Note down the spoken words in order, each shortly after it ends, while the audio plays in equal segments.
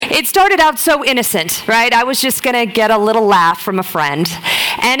It started out so innocent, right? I was just going to get a little laugh from a friend.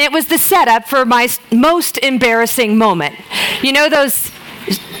 And it was the setup for my most embarrassing moment. You know those,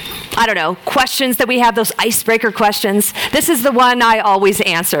 I don't know, questions that we have, those icebreaker questions? This is the one I always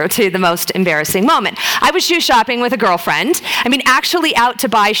answer to the most embarrassing moment. I was shoe shopping with a girlfriend. I mean, actually out to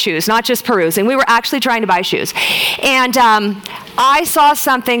buy shoes, not just perusing. We were actually trying to buy shoes. And I saw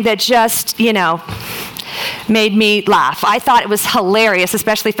something that just, made me laugh. I thought it was hilarious,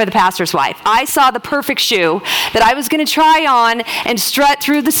 especially for the pastor's wife. I saw the perfect shoe that I was going to try on and strut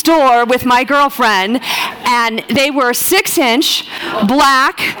through the store with my girlfriend, and they were 6-inch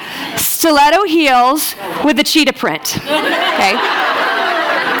black stiletto heels with a cheetah print. Okay?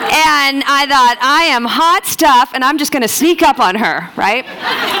 And I thought, I am hot stuff, and I'm just going to sneak up on her, right?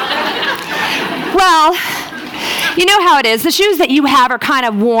 Well, you know how it is. The shoes that you have are kind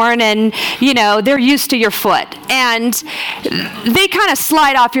of worn and, they're used to your foot. And they kind of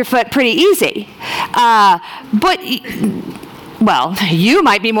slide off your foot pretty easy. Well, you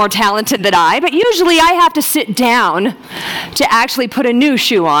might be more talented than I, but usually I have to sit down to actually put a new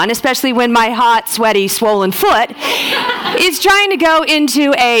shoe on, especially when my hot, sweaty, swollen foot is trying to go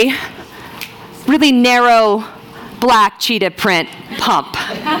into a really narrow black cheetah print pump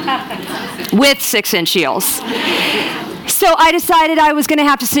with 6-inch heels. So I decided I was going to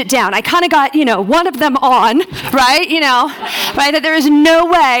have to sit down. I kind of got, one of them on, right? Right? That there is no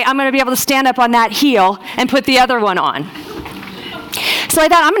way I'm going to be able to stand up on that heel and put the other one on. So I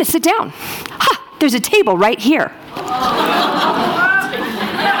thought, I'm going to sit down. There's a table right here.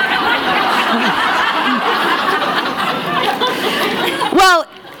 Well,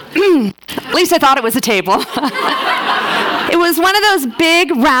 at least I thought it was a table. It was one of those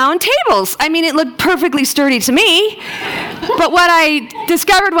big round tables. I mean, it looked perfectly sturdy to me. But what I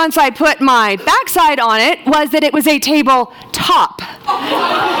discovered once I put my backside on it was that it was a table top.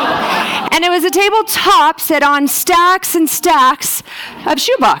 And it was a table top set on stacks and stacks of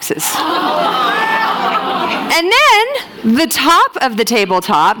shoe boxes. And then the top of the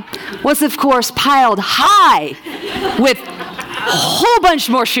tabletop was, of course, piled high with a whole bunch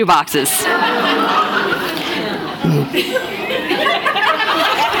more shoe boxes.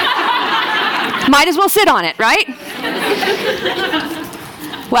 Might as well sit on it, right?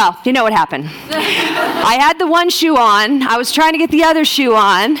 Well, you know what happened. I had the one shoe on, I was trying to get the other shoe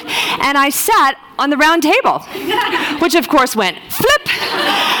on, and I sat on the round table, which of course went flip,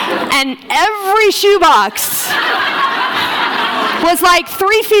 and every shoe box was like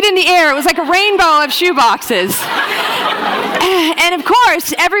 3 feet in the air. It was like a rainbow of shoe boxes. And of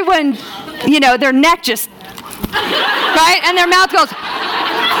course, everyone, their neck just, right? And their mouth goes,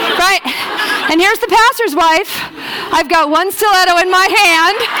 right? And here's the pastor's wife. I've got one stiletto in my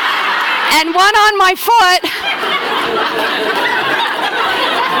hand and one on my foot.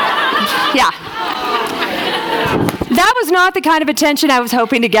 Yeah. That was not the kind of attention I was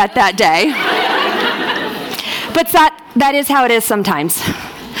hoping to get that day. But that is how it is sometimes.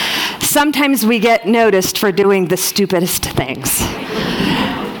 Sometimes we get noticed for doing the stupidest things.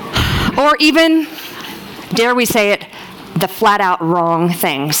 Or even, dare we say it, the flat-out wrong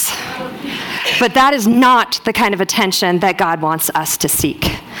things. But that is not the kind of attention that God wants us to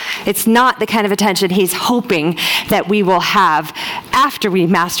seek. It's not the kind of attention he's hoping that we will have after we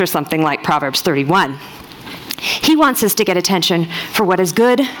master something like Proverbs 31. He wants us to get attention for what is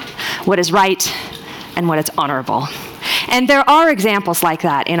good, what is right, and what is honorable. And there are examples like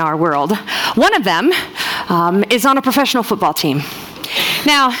that in our world. One of them is on a professional football team.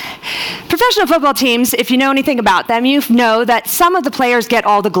 Now, professional football teams, if you know anything about them, you know that some of the players get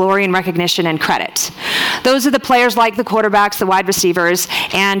all the glory and recognition and credit. Those are the players like the quarterbacks, the wide receivers,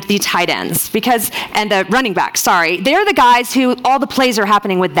 and the tight ends, and the running backs, They're the guys who all the plays are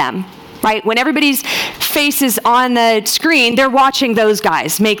happening with them. Right? When everybody's face is on the screen, they're watching those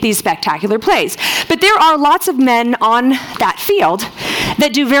guys make these spectacular plays. But there are lots of men on that field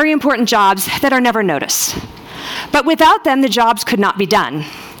that do very important jobs that are never noticed. But without them, the jobs could not be done.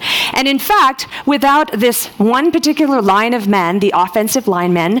 And in fact, without this one particular line of men, the offensive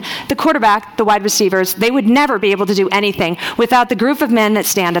linemen, the quarterback, the wide receivers, they would never be able to do anything without the group of men that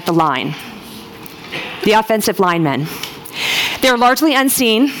stand at the line. The offensive linemen. They're largely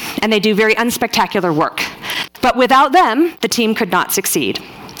unseen, and they do very unspectacular work. But without them, the team could not succeed.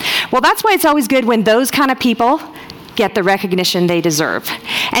 Well, that's why it's always good when those kind of people get the recognition they deserve.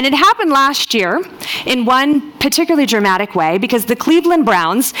 And it happened last year in one particularly dramatic way because the Cleveland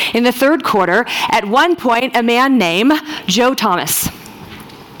Browns, in the third quarter, at one point, a man named Joe Thomas,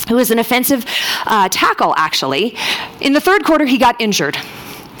 who was an offensive tackle, actually, in the third quarter, he got injured.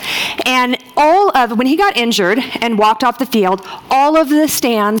 And when he got injured and walked off the field, all of the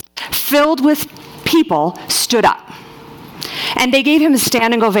stands filled with people stood up. And they gave him a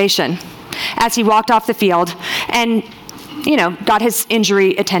standing ovation as he walked off the field and, got his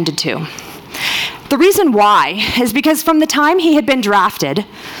injury attended to. The reason why is because from the time he had been drafted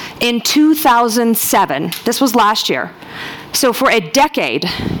in 2007, this was last year, so for a decade,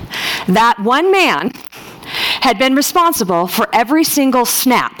 that one man had been responsible for every single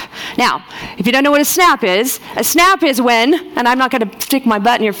snap. Now, if you don't know what a snap is when, and I'm not going to stick my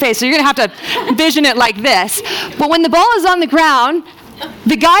butt in your face, so you're going to have to envision it like this, but when the ball is on the ground,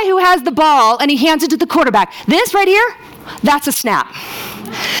 the guy who has the ball and he hands it to the quarterback, this right here, that's a snap.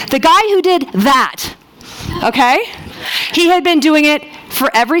 The guy who did that, okay, he had been doing it for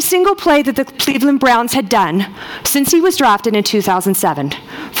every single play that the Cleveland Browns had done since he was drafted in 2007.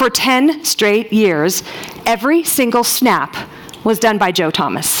 For 10 straight years, every single snap was done by Joe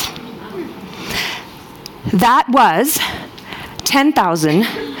Thomas. That was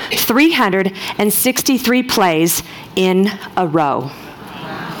 10,363 plays in a row.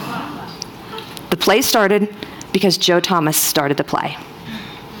 The play started because Joe Thomas started the play.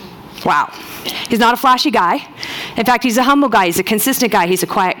 Wow. He's not a flashy guy. In fact, he's a humble guy. He's a consistent guy. He's a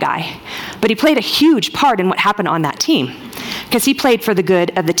quiet guy. But he played a huge part in what happened on that team because he played for the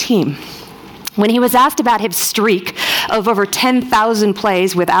good of the team. When he was asked about his streak of over 10,000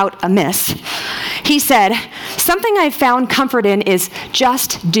 plays without a miss, he said, "Something I've found comfort in is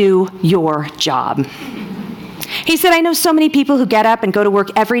just do your job." He said, "I know so many people who get up and go to work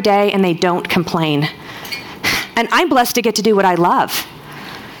every day and they don't complain. And I'm blessed to get to do what I love."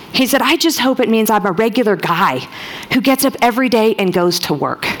 He said, "I just hope it means I'm a regular guy who gets up every day and goes to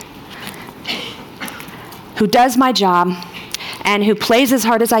work, who does my job and who plays as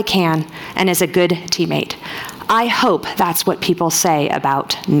hard as I can and is a good teammate. I hope that's what people say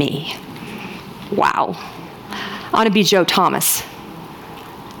about me." Wow. I want to be Joe Thomas,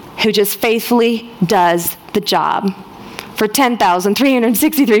 who just faithfully does the job for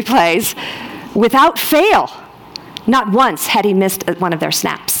 10,363 plays without fail. Not once had he missed one of their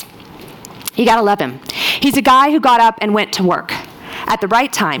snaps. You gotta love him. He's a guy who got up and went to work at the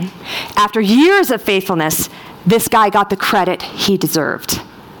right time. After years of faithfulness, this guy got the credit he deserved.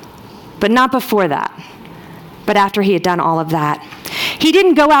 But not before that, but after he had done all of that. He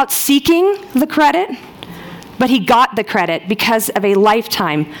didn't go out seeking the credit, but he got the credit because of a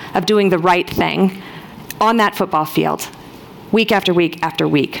lifetime of doing the right thing on that football field, week after week after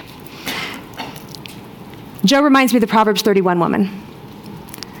week. Joe reminds me of the Proverbs 31 woman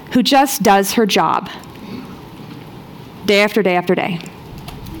who just does her job day after day after day.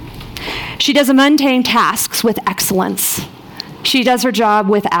 She does the mundane tasks with excellence. She does her job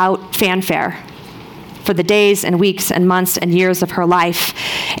without fanfare for the days and weeks and months and years of her life.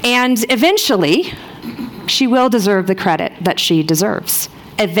 And eventually, she will deserve the credit that she deserves.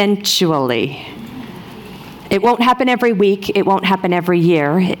 Eventually. It won't happen every week. It won't happen every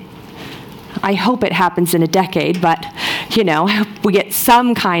year. I hope it happens in a decade, but, we get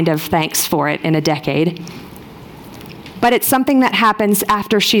some kind of thanks for it in a decade. But it's something that happens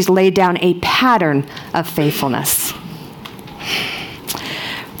after she's laid down a pattern of faithfulness.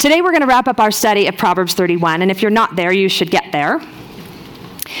 Today we're going to wrap up our study of Proverbs 31, and if you're not there, you should get there.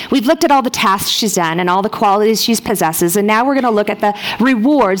 We've looked at all the tasks she's done and all the qualities she possesses, and now we're going to look at the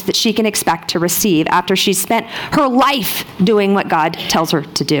rewards that she can expect to receive after she's spent her life doing what God tells her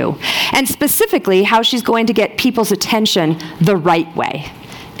to do. And specifically, how she's going to get people's attention the right way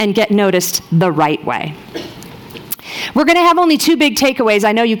and get noticed the right way. We're going to have only 2 big takeaways.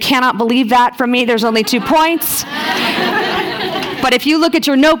 I know you cannot believe that from me. There's only 2 points. But if you look at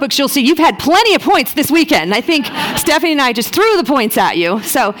your notebooks, you'll see you've had plenty of points this weekend. I think Stephanie and I just threw the points at you.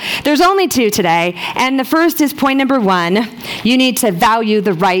 So there's only 2 today. And the first is point number 1. You need to value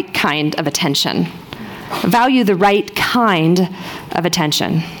the right kind of attention. Value the right kind of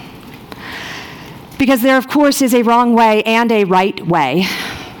attention. Because there, of course, is a wrong way and a right way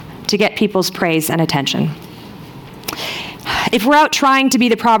to get people's praise and attention. If we're out trying to be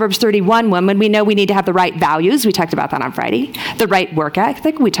the Proverbs 31 woman, we know we need to have the right values. We talked about that on Friday. The right work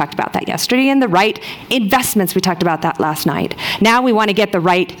ethic. We talked about that yesterday. And the right investments. We talked about that last night. Now we want to get the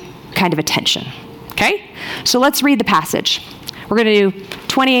right kind of attention. Okay? So let's read the passage. We're going to do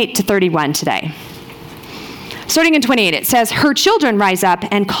 28 to 31 today. Starting in 28, it says, "Her children rise up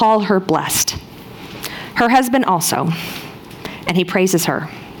and call her blessed. Her husband also, and he praises her.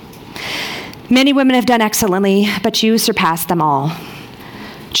 Many women have done excellently, but you surpass them all.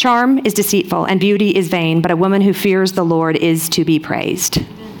 Charm is deceitful and beauty is vain, but a woman who fears the Lord is to be praised.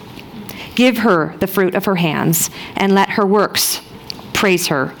 Give her the fruit of her hands and let her works praise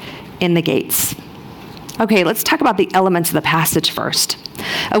her in the gates. Okay, let's talk about the elements of the passage first.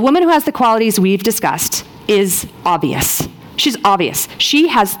 A woman who has the qualities we've discussed is obvious. She's obvious. She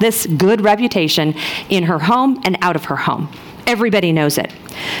has this good reputation in her home and out of her home. Everybody knows it.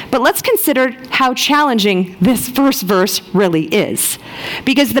 But let's consider how challenging this first verse really is.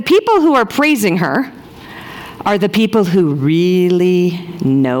 Because the people who are praising her are the people who really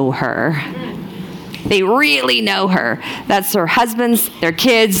know her. They really know her. That's her husbands, their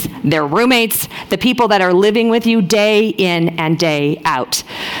kids, their roommates, the people that are living with you day in and day out.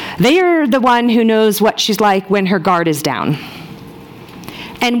 They are the one who knows what she's like when her guard is down.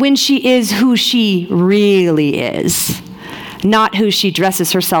 And when she is who she really is, not who she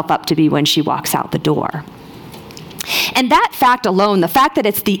dresses herself up to be when she walks out the door. And that fact alone, the fact that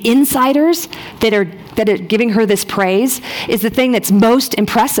it's the insiders that are giving her this praise, is the thing that's most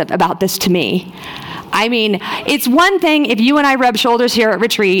impressive about this to me. I mean, it's one thing if you and I rub shoulders here at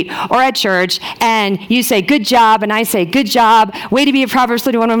retreat or at church and you say, good job, and I say, good job, way to be a Proverbs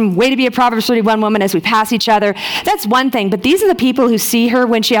 31 woman, way to be a Proverbs 31 woman as we pass each other. That's one thing, but these are the people who see her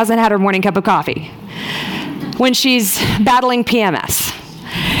when she hasn't had her morning cup of coffee, when she's battling PMS,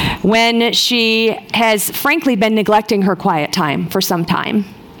 when she has frankly been neglecting her quiet time for some time,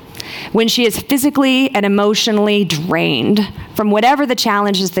 when she is physically and emotionally drained from whatever the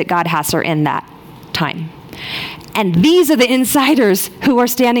challenges that God has her in that time. And these are the insiders who are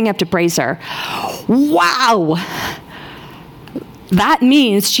standing up to praise her. Wow! That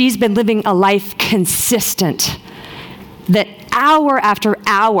means she's been living a life consistent, that hour after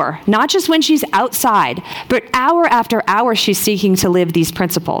hour, not just when she's outside, but hour after hour she's seeking to live these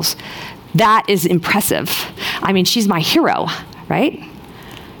principles. That is impressive. I mean, she's my hero, right?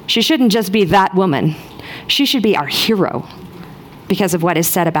 She shouldn't just be that woman. She should be our hero because of what is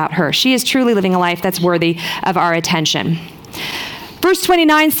said about her. She is truly living a life that's worthy of our attention. Verse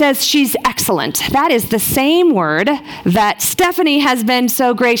 29 says she's excellent. That is the same word that Stephanie has been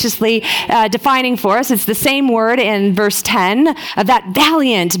so graciously defining for us. It's the same word in verse 10 of that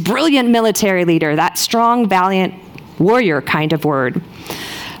valiant, brilliant military leader, that strong, valiant warrior kind of word.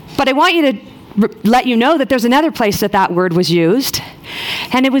 But I want you to let you know that there's another place that that word was used,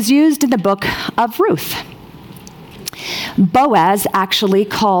 and it was used in the book of Ruth. Boaz actually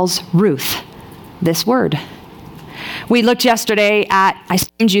calls Ruth this word. We looked yesterday at, I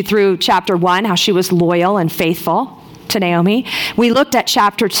skimmed you through chapter 1, how she was loyal and faithful to Naomi. We looked at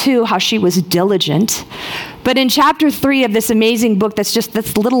chapter 2, how she was diligent. But in chapter 3 of this amazing book that's just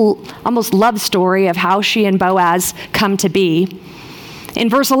this little almost love story of how she and Boaz come to be, in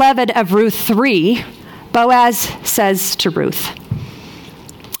verse 11 of Ruth 3, Boaz says to Ruth,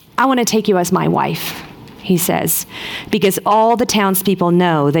 I want to take you as my wife, he says, because all the townspeople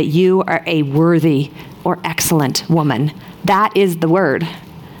know that you are a worthy or excellent woman. That is the word.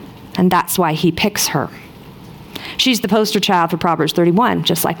 And that's why he picks her. She's the poster child for Proverbs 31,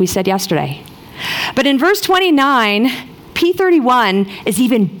 just like we said yesterday. But in verse 29, P31 is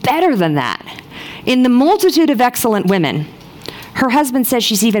even better than that. In the multitude of excellent women, her husband says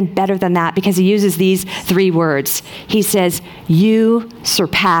she's even better than that because he uses these 3 words. He says, you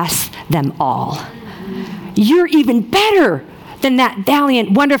surpass them all. You're even better than that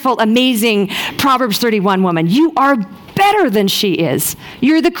valiant, wonderful, amazing Proverbs 31 woman. You are better than she is.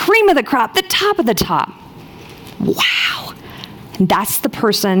 You're the cream of the crop, the top of the top. Wow. And that's the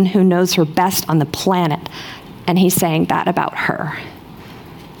person who knows her best on the planet. And he's saying that about her.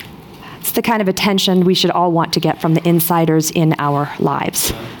 It's the kind of attention we should all want to get from the insiders in our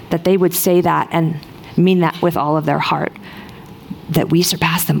lives. That they would say that and mean that with all of their heart. That we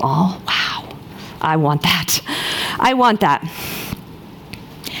surpass them all. Wow. I want that. I want that.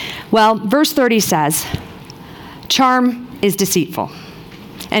 Well, verse 30 says, charm is deceitful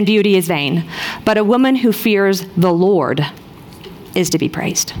and beauty is vain, but a woman who fears the Lord is to be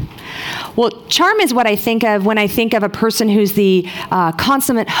praised. Well, charm is what I think of when I think of a person who's the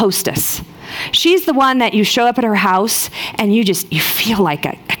consummate hostess. She's the one that you show up at her house and you feel like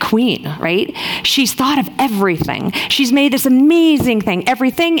a queen, right? She's thought of everything. She's made this amazing thing.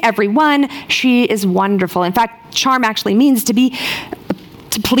 Everything, everyone. She is wonderful. In fact, charm actually means to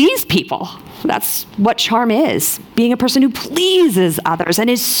please people. That's what charm is. Being a person who pleases others and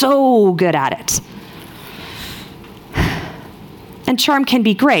is so good at it. And charm can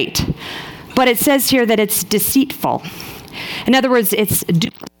be great, but it says here that it's deceitful. In other words, it's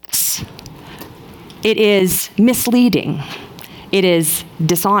duplicitous. It is misleading. It is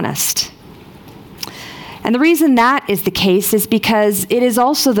dishonest. And the reason that is the case is because it is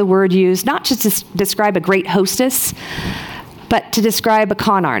also the word used not just to describe a great hostess, but to describe a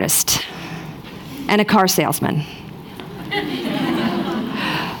con artist and a car salesman.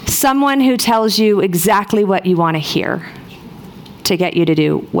 Someone who tells you exactly what you want to hear to get you to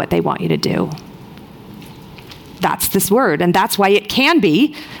do what they want you to do. That's this word, and that's why it can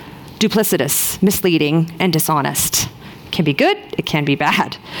be duplicitous, misleading, and dishonest. It can be good, it can be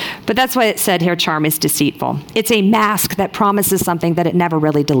bad. But that's why it said here, charm is deceitful. It's a mask that promises something that it never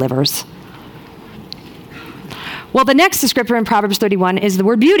really delivers. Well, the next descriptor in Proverbs 31 is the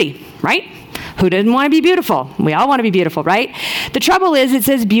word beauty, right? Who didn't want to be beautiful? We all want to be beautiful, right? The trouble is it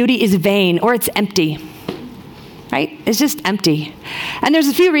says beauty is vain or it's empty, right? It's just empty. And there's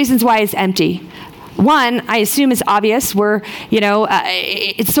a few reasons why it's empty. One, I assume is obvious.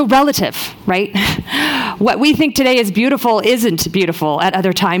 It's so relative, right? What we think today is beautiful isn't beautiful at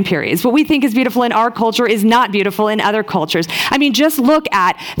other time periods. What we think is beautiful in our culture is not beautiful in other cultures. I mean, just look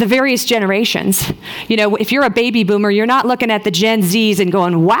at the various generations. If you're a baby boomer, you're not looking at the Gen Zs and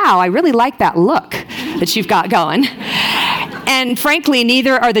going, wow, I really like that look that you've got going. And frankly,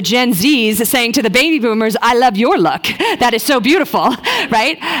 neither are the Gen Zs saying to the baby boomers, I love your look. That is so beautiful,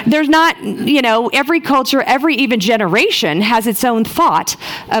 right? There's not, every culture, every even generation has its own thought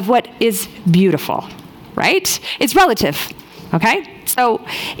of what is beautiful, right? It's relative, okay? So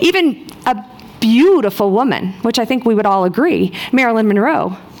even a beautiful woman, which I think we would all agree, Marilyn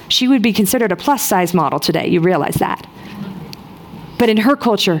Monroe, she would be considered a plus-size model today. You realize that. But in her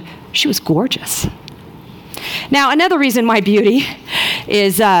culture, she was gorgeous. Now, another reason why beauty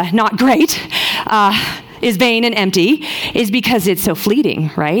is not great, is vain and empty, is because it's so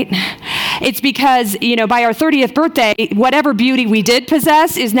fleeting, right? It's because, by our 30th birthday, whatever beauty we did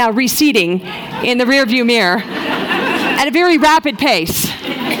possess is now receding in the rearview mirror at a very rapid pace.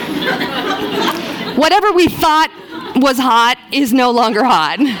 Whatever we thought was hot is no longer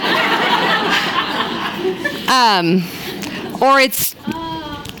hot. Or it's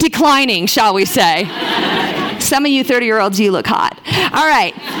declining, shall we say. Some of you 30-year-olds, you look hot. All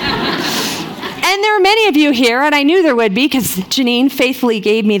right. And there are many of you here, and I knew there would be because Janine faithfully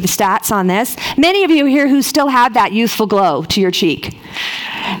gave me the stats on this, many of you here who still have that youthful glow to your cheek.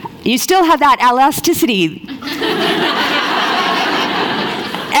 You still have that elasticity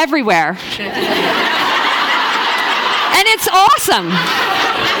everywhere. And it's awesome.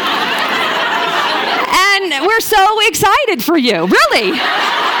 And we're so excited for you, really.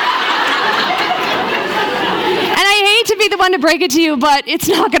 And I hate to be the one to break it to you, but it's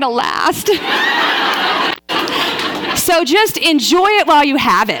not going to last. So just enjoy it while you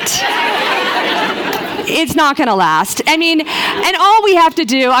have it. It's not going to last. I mean, and all we have to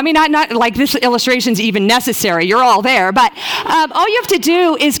do, not like this illustration's even necessary. You're all there. But all you have to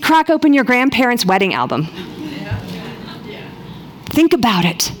do is crack open your grandparents' wedding album. Think about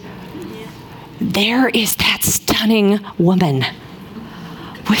it. There is that stunning woman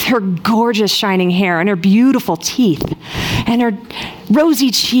with her gorgeous shining hair and her beautiful teeth and her rosy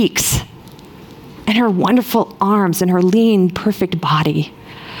cheeks and her wonderful arms and her lean, perfect body.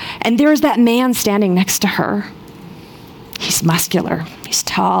 And there's that man standing next to her. He's muscular. He's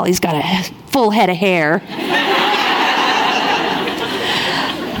tall. He's got a full head of hair.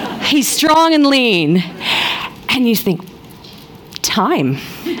 He's strong and lean. And you think, time.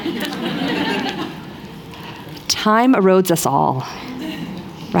 Time erodes us all,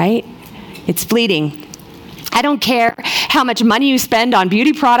 right? It's fleeting. I don't care how much money you spend on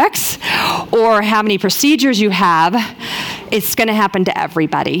beauty products or how many procedures you have. It's going to happen to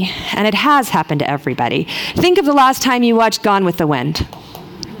everybody, and it has happened to everybody. Think of the last time you watched Gone with the Wind,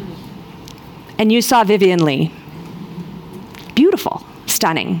 and you saw Vivien Leigh. Beautiful,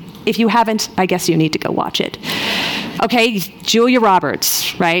 stunning. If you haven't, I guess you need to go watch it. Okay, Julia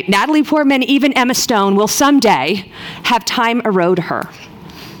Roberts, right? Natalie Portman, even Emma Stone will someday have time erode her,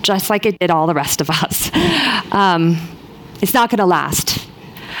 just like it did all the rest of us. It's not going to last.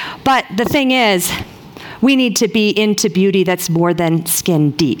 But the thing is, we need to be into beauty that's more than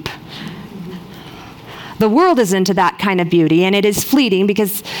skin deep. The world is into that kind of beauty, and it is fleeting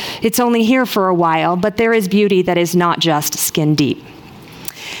because it's only here for a while, but there is beauty that is not just skin deep.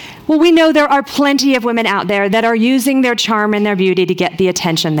 Well, we know there are plenty of women out there that are using their charm and their beauty to get the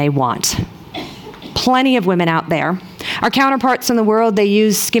attention they want. Plenty of women out there. Our counterparts in the world, they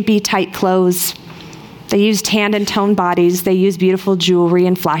use skimpy, tight clothes. They use tanned and toned bodies. They use beautiful jewelry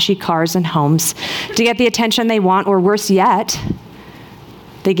and flashy cars and homes to get the attention they want, or worse yet,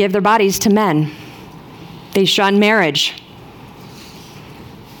 they give their bodies to men. They shun marriage.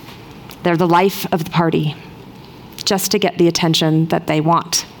 They're the life of the party, just to get the attention that they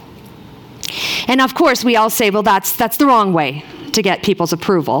want. And of course, we all say, well, that's the wrong way to get people's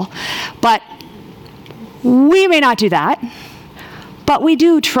approval. But we may not do that. But we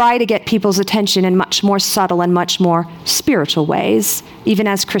do try to get people's attention in much more subtle and much more spiritual ways. Even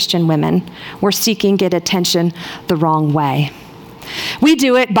as Christian women, we're seeking to get attention the wrong way. We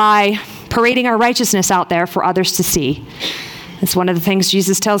do it by parading our righteousness out there for others to see. It's one of the things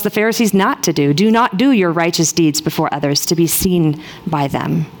Jesus tells the Pharisees not to do. Do not do your righteous deeds before others to be seen by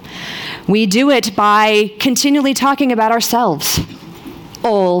them. We do it by continually talking about ourselves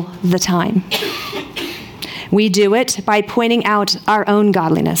all the time. We do it by pointing out our own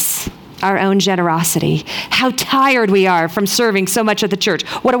godliness, our own generosity, how tired we are from serving so much at the church,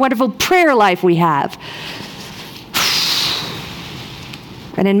 what a wonderful prayer life we have.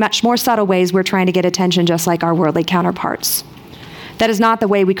 And in much more subtle ways, we're trying to get attention just like our worldly counterparts. That is not the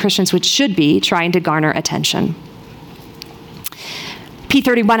way we Christians should be trying to garner attention.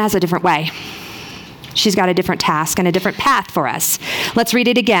 P31 has a different way. She's got a different task and a different path for us. Let's read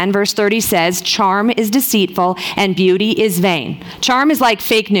it again. Verse 30 says, charm is deceitful and beauty is vain. Charm is like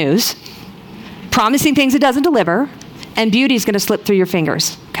fake news, promising things it doesn't deliver, and beauty is going to slip through your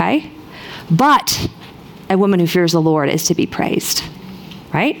fingers, okay? But a woman who fears the Lord is to be praised,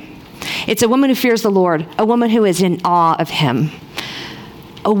 right? It's a woman who fears the Lord, a woman who is in awe of him,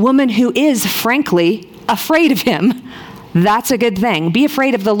 a woman who is, frankly, afraid of him. That's a good thing. Be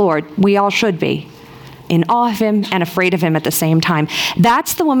afraid of the Lord. We all should be. In awe of him and afraid of him at the same time.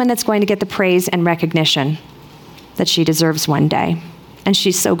 That's the woman that's going to get the praise and recognition that she deserves one day. And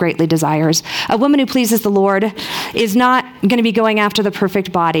she so greatly desires. A woman who pleases the Lord is not going to be going after the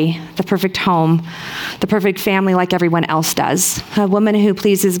perfect body, the perfect home, the perfect family like everyone else does. A woman who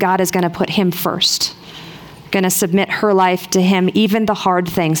pleases God is going to put him first, going to submit her life to him, even the hard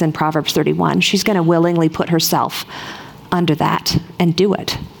things in Proverbs 31. She's going to willingly put herself under that and do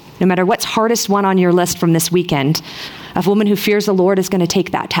it. No matter what's hardest one on your list from this weekend, a woman who fears the Lord is going to take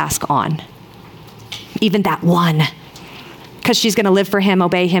that task on. Even that one. Because she's going to live for him,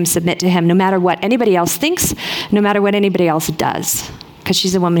 obey him, submit to him, no matter what anybody else thinks, no matter what anybody else does. Because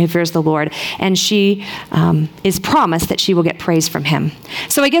she's a woman who fears the Lord. And she is promised that she will get praise from him.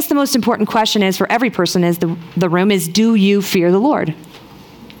 So I guess the most important question is for every person in the room is, do you fear the Lord?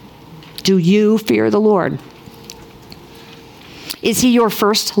 Do you fear the Lord? Is he your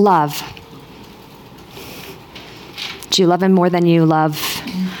first love? Do you love him more than you love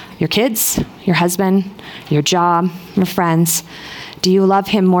your kids, your husband, your job, your friends? Do you love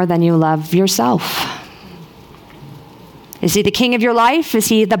him more than you love yourself? Is he the king of your life? Is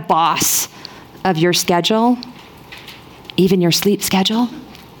he the boss of your schedule? Even your sleep schedule?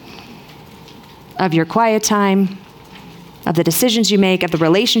 Of your quiet time? Of the decisions you make, of the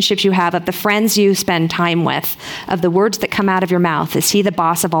relationships you have, of the friends you spend time with, of the words that come out of your mouth? Is he the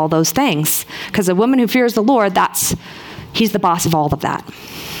boss of all those things? Because a woman who fears the Lord, he's the boss of all of that.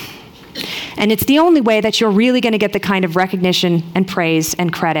 And it's the only way that you're really going to get the kind of recognition and praise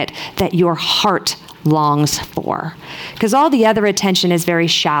and credit that your heart longs for. Because all the other attention is very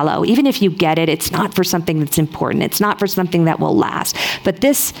shallow. Even if you get it, it's not for something that's important. It's not for something that will last. But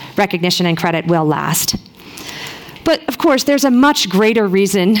this recognition and credit will last. But of course, there's a much greater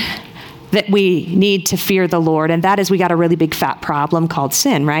reason that we need to fear the Lord, and that is we got a really big fat problem called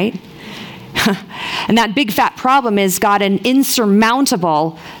sin, right? And that big fat problem is got an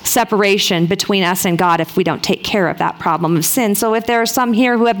insurmountable separation between us and God if we don't take care of that problem of sin. So if there are some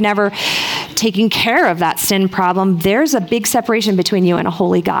here who have never taken care of that sin problem, there's a big separation between you and a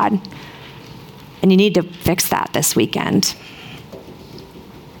holy God. And you need to fix that this weekend.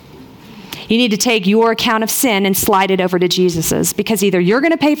 You need to take your account of sin and slide it over to Jesus's, because either you're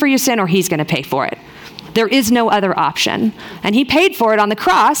going to pay for your sin or he's going to pay for it. There is no other option. And he paid for it on the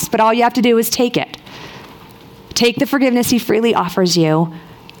cross, but all you have to do is take it. Take the forgiveness he freely offers you,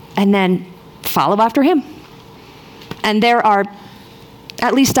 and then follow after him. And there are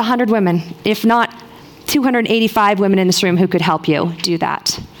at least 100 women, if not 285 women in this room who could help you do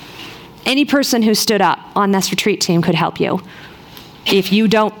that. Any person who stood up on this retreat team could help you. If you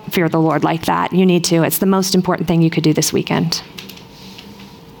don't fear the Lord like that, you need to. It's the most important thing you could do this weekend.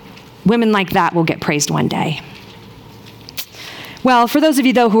 Women like that will get praised one day. Well, for those of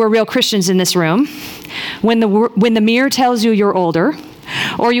you, though, who are real Christians in this room, when the mirror tells you you're older,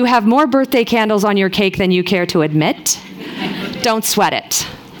 or you have more birthday candles on your cake than you care to admit, don't sweat it.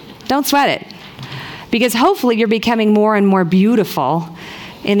 Don't sweat it. Because hopefully you're becoming more and more beautiful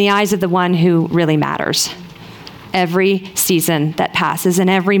in the eyes of the one who really matters. Every season that passes and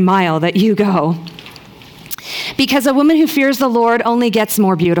every mile that you go. Because a woman who fears the Lord only gets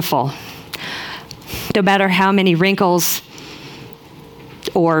more beautiful. No matter how many wrinkles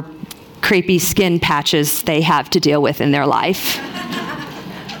or crepey skin patches they have to deal with in their life.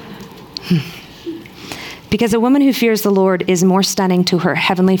 Because a woman who fears the Lord is more stunning to her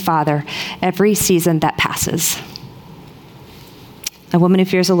heavenly Father every season that passes. A woman who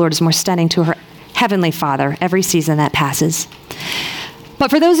fears the Lord is more stunning to her heavenly Father every season that passes. But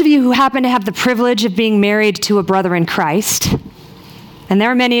for those of you who happen to have the privilege of being married to a brother in Christ, and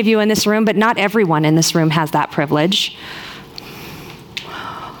there are many of you in this room, but not everyone in this room has that privilege.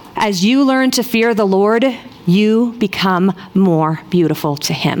 As you learn to fear the Lord, you become more beautiful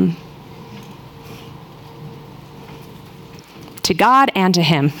to him. To God and to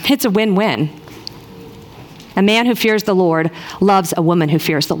him. It's a win-win. A man who fears the Lord loves a woman who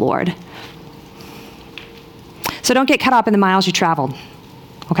fears the Lord. So don't get caught up in the miles you traveled,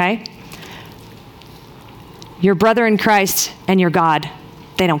 okay? Your brother in Christ and your God,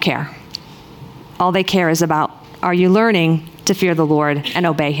 they don't care. All they care is about, are you learning to fear the Lord and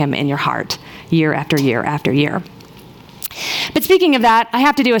obey him in your heart year after year after year? But speaking of that, I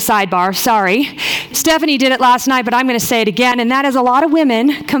have to do a sidebar. Sorry. Stephanie did it last night, but I'm going to say it again. And that is a lot of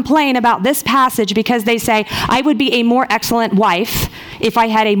women complain about this passage because they say, I would be a more excellent wife if I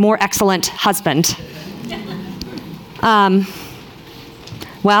had a more excellent husband.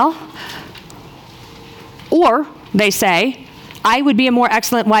 Or they say, I would be a more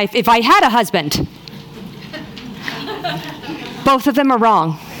excellent wife if I had a husband. Both of them are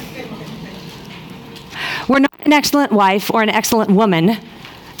wrong. We're not an excellent wife or an excellent woman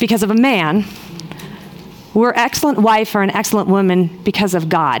because of a man. We're an excellent wife or an excellent woman because of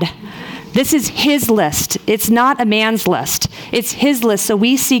God. This is his list. It's not a man's list. It's his list. So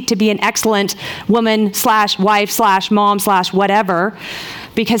we seek to be an excellent woman / wife / mom / whatever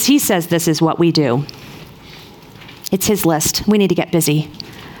because he says this is what we do. It's his list. We need to get busy.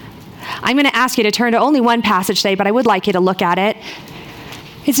 I'm going to ask you to turn to only one passage today, but I would like you to look at it.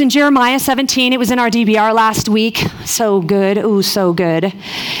 It's in Jeremiah 17. It was in our DBR last week. So good. Ooh, so good.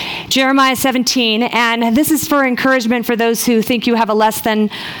 Jeremiah 17. And this is for encouragement for those who think you have a less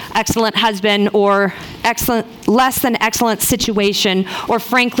than excellent husband or less than excellent situation, or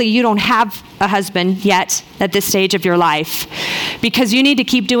frankly, you don't have a husband yet at this stage of your life, because you need to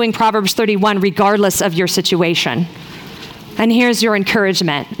keep doing Proverbs 31 regardless of your situation. And here's your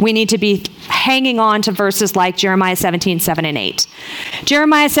encouragement. We need to be hanging on to verses like Jeremiah 17, 7 and 8.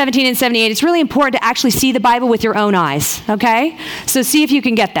 Jeremiah 17 and 7 and 8, it's really important to actually see the Bible with your own eyes, okay? So see if you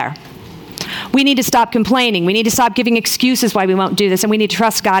can get there. We need to stop complaining. We need to stop giving excuses why we won't do this, and we need to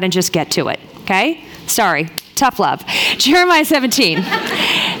trust God and just get to it, okay? Sorry, tough love. Jeremiah 17,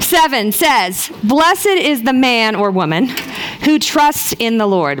 7 says, Blessed is the man or woman who trusts in the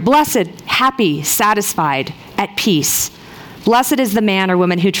Lord. Blessed, happy, satisfied, at peace. Blessed is the man or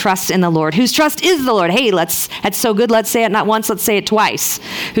woman who trusts in the Lord, whose trust is the Lord. Hey, that's so good. Let's say it not once, let's say it twice.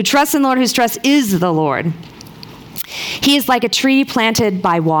 Who trusts in the Lord, whose trust is the Lord. He is like a tree planted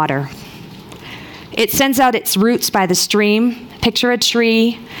by water. It sends out its roots by the stream. Picture a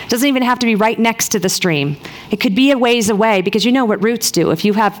tree. It doesn't even have to be right next to the stream. It could be a ways away, because you know what roots do. If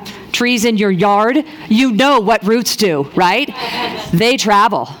you have trees in your yard, you know what roots do, right? They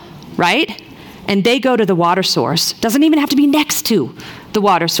travel, right? And they go to the water source. Doesn't even have to be next to the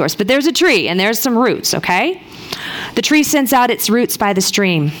water source, but there's a tree and there's some roots, okay? The tree sends out its roots by the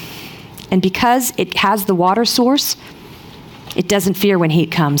stream. And because it has the water source, it doesn't fear when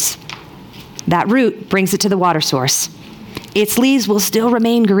heat comes. That root brings it to the water source. Its leaves will still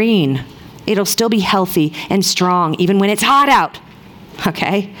remain green. It'll still be healthy and strong even when it's hot out,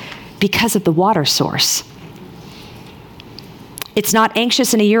 okay? Because of the water source. It's not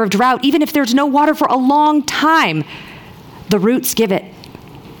anxious in a year of drought, even if there's no water for a long time. The roots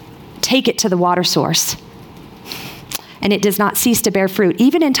take it to the water source. And it does not cease to bear fruit.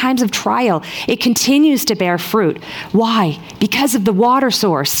 Even in times of trial, it continues to bear fruit. Why? Because of the water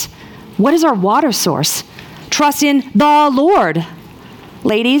source. What is our water source? Trust in the Lord.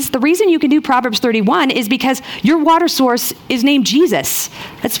 Ladies, the reason you can do Proverbs 31 is because your water source is named Jesus.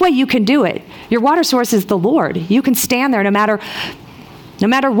 That's why you can do it. Your water source is the Lord. You can stand there no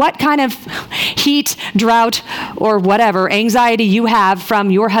matter what kind of heat, drought, or whatever anxiety you have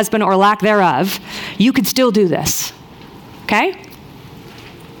from your husband or lack thereof. You can still do this. Okay?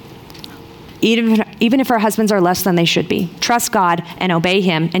 Even if our husbands are less than they should be. Trust God and obey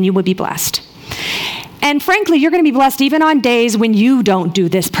him, and you will be blessed. And frankly, you're going to be blessed even on days when you don't do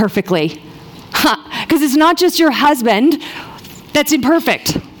this perfectly. Because it's not just your husband that's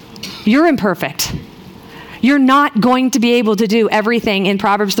imperfect. You're imperfect. You're not going to be able to do everything in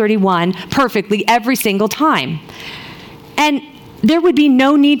Proverbs 31 perfectly every single time. And there would be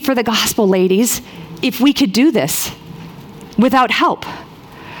no need for the gospel, ladies, if we could do this without help.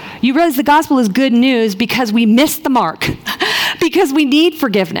 You realize the gospel is good news because we missed the mark. Because we need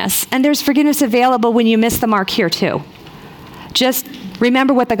forgiveness, and there's forgiveness available when you miss the mark here too. Just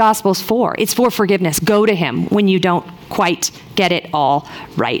remember what the gospel's for. It's for forgiveness. Go to him when you don't quite get it all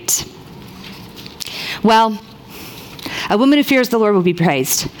right. Well, a woman who fears the Lord will be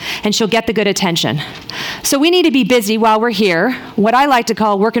praised, and she'll get the good attention. So we need to be busy while we're here, what I like to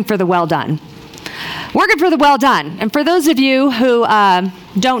call working for the well done. Working for the well done. And for those of you who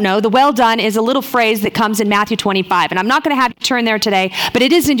don't know, the well done is a little phrase that comes in Matthew 25. And I'm not going to have you turn there today, but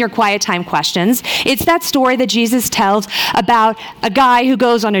it is in your quiet time questions. It's that story that Jesus tells about a guy who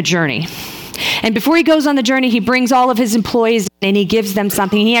goes on a journey. And before he goes on the journey, he brings all of his employees and he gives them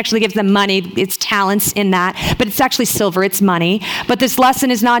something. He actually gives them money. It's talents in that, but it's actually silver. It's money. But this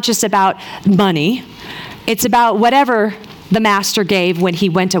lesson is not just about money. It's about whatever the master gave when he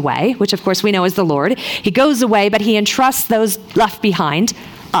went away, which of course we know is the Lord. He goes away, but he entrusts those left behind,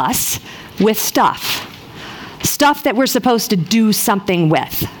 us, with stuff. Stuff that we're supposed to do something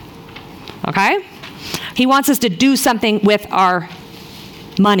with. Okay? He wants us to do something with our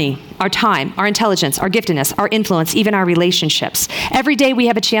money, our time, our intelligence, our giftedness, our influence, even our relationships. Every day we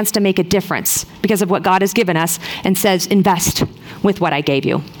have a chance to make a difference because of what God has given us and says, invest with what I gave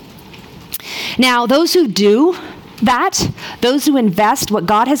you. Now, those who do that, those who invest what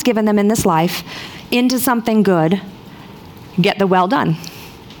God has given them in this life into something good, get the well done,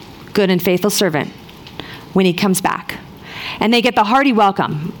 good and faithful servant, when he comes back. And they get the hearty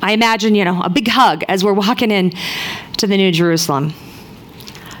welcome. I imagine, a big hug as we're walking in to the New Jerusalem.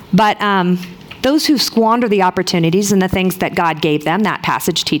 But those who squander the opportunities and the things that God gave them, that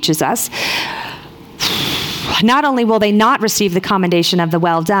passage teaches us, not only will they not receive the commendation of the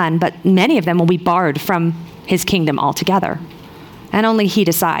well done, but many of them will be barred from his kingdom altogether. And only he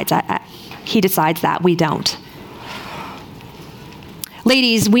decides. He decides that. We don't.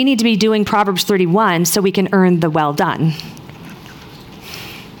 Ladies, we need to be doing Proverbs 31 so we can earn the well done.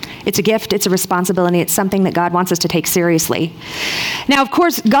 It's a gift. It's a responsibility. It's something that God wants us to take seriously. Now, of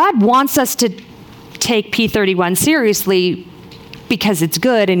course, God wants us to take P31 seriously because it's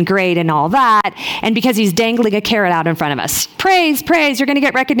good and great and all that, and because he's dangling a carrot out in front of us. Praise, praise, you're going to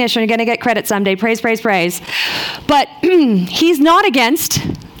get recognition, you're going to get credit someday, praise, praise, praise. But he's not against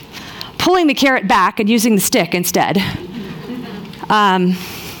pulling the carrot back and using the stick instead.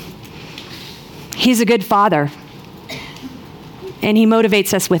 He's a good father, and he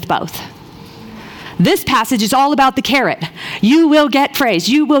motivates us with both. This passage is all about the carrot. You will get praise,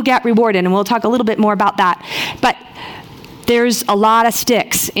 you will get rewarded, and we'll talk a little bit more about that. But there's a lot of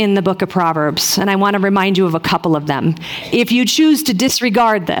sticks in the book of Proverbs, and I want to remind you of a couple of them. If you choose to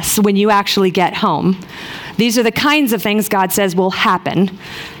disregard this when you actually get home, these are the kinds of things God says will happen,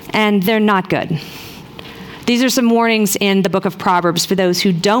 and they're not good. These are some warnings in the book of Proverbs for those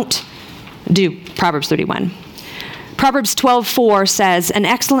who don't do Proverbs 31. Proverbs 12:4 says, "An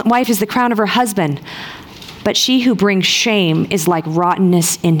excellent wife is the crown of her husband, but she who brings shame is like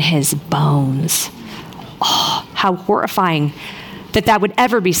rottenness in his bones." Oh, how horrifying that would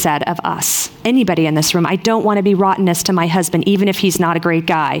ever be said of us. Anybody in this room. I don't want to be rottenness to my husband, even if he's not a great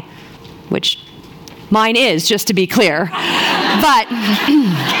guy, which mine is, just to be clear. But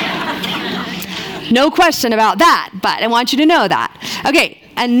no question about that, but I want you to know that. Okay,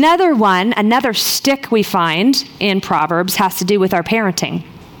 another stick we find in Proverbs has to do with our parenting.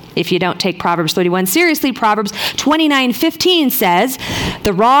 If you don't take Proverbs 31 seriously, Proverbs 29:15 says,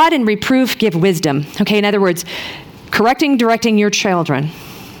 "The rod and reproof give wisdom." Okay, in other words, directing your children,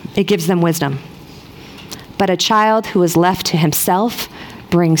 it gives them wisdom. But a child who is left to himself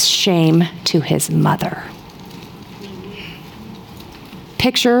brings shame to his mother.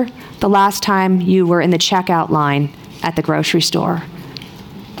 Picture the last time you were in the checkout line at the grocery store.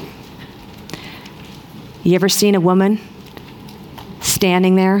 You ever seen a woman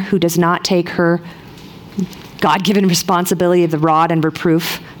standing there who does not take her God-given responsibility of the rod and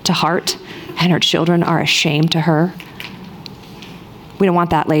reproof to heart, and her children are ashamed to her? We don't want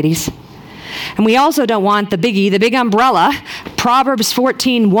that, ladies. And we also don't want the biggie, the big umbrella, Proverbs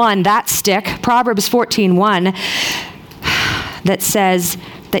 14:1, that stick, Proverbs 14:1, that says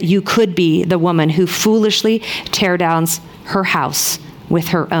that you could be the woman who foolishly tears down her house with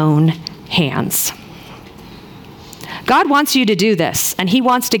her own hands. God wants you to do this, and he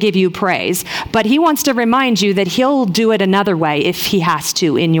wants to give you praise, but he wants to remind you that he'll do it another way if he has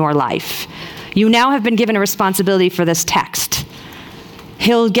to in your life. You now have been given a responsibility for this text.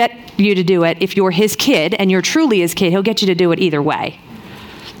 He'll get you to do it if you're his kid, and you're truly his kid. He'll get you to do it either way.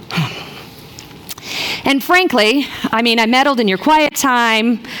 And frankly, I meddled in your quiet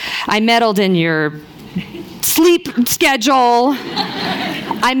time. I meddled in your sleep schedule.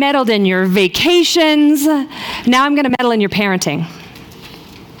 I meddled in your vacations. Now I'm going to meddle in your parenting.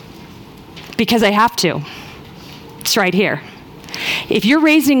 Because I have to. It's right here. If you're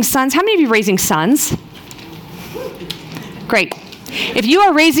raising sons, how many of you are raising sons? Great. If you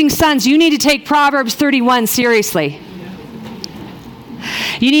are raising sons, you need to take Proverbs 31 seriously.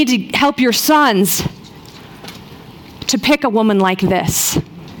 You need to help your sons to pick a woman like this.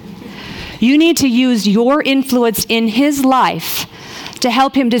 You need to use your influence in his life to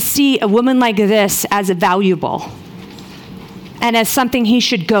help him to see a woman like this as valuable and as something he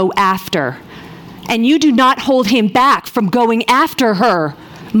should go after. And you do not hold him back from going after her,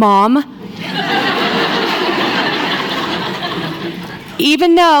 Mom.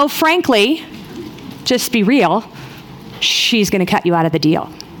 Even though, frankly, just be real, she's going to cut you out of the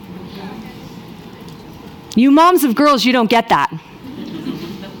deal. You moms of girls, you don't get that.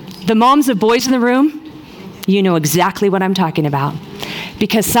 The moms of boys in the room, you know exactly what I'm talking about.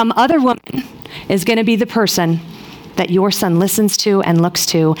 Because some other woman is going to be the person that your son listens to and looks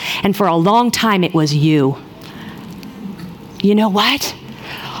to, and for a long time it was you. You know what?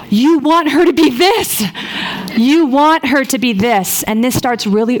 You want her to be this. You want her to be this, and this starts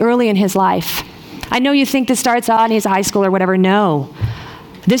really early in his life. I know you think this starts when he's high school or whatever. No.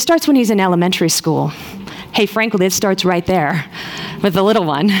 This starts when he's in elementary school. Hey, frankly, this starts right there with the little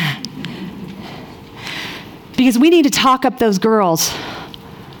one. Because we need to talk up those girls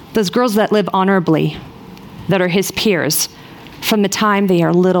that live honorably, that are his peers, from the time they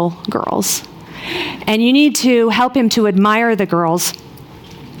are little girls. And you need to help him to admire the girls.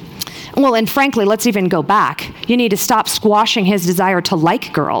 Well, and frankly, let's even go back. You need to stop squashing his desire to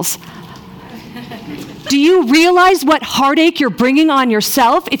like girls. Do you realize what heartache you're bringing on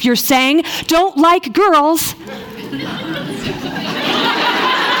yourself if you're saying, don't like girls?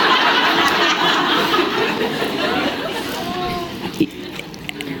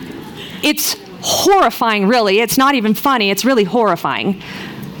 It's horrifying, really. It's not even funny. It's really horrifying.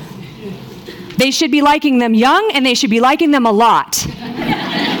 They should be liking them young, and they should be liking them a lot.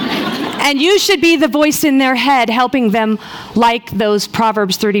 And you should be the voice in their head helping them like those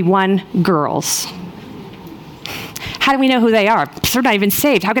Proverbs 31 girls. How do we know who they are? They're not even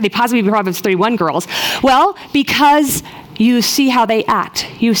saved. How could they possibly be Proverbs 31 girls? Well, because you see how they act.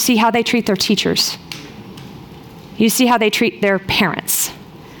 You see how they treat their teachers. You see how they treat their parents.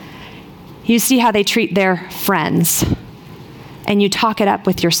 You see how they treat their friends. And you talk it up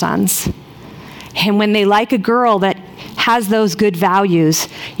with your sons. And when they like a girl that has those good values,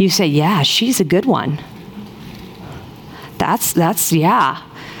 you say, yeah, she's a good one. That's yeah.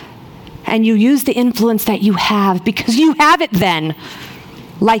 And you use the influence that you have, because you have it then,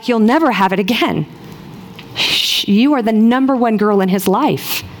 like you'll never have it again. You are the number one girl in his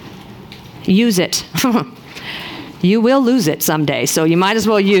life. Use it. You will lose it someday, so you might as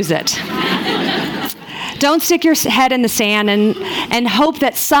well use it. Don't stick your head in the sand and hope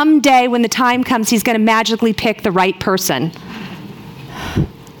that someday when the time comes, he's going to magically pick the right person.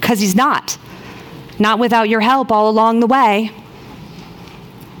 Because he's not. Not without your help all along the way.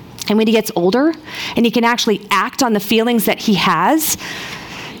 And when he gets older and he can actually act on the feelings that he has,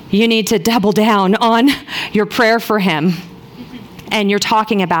 you need to double down on your prayer for him. And you're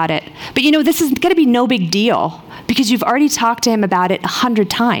talking about it. But you know, this is going to be no big deal because you've already talked to him about it 100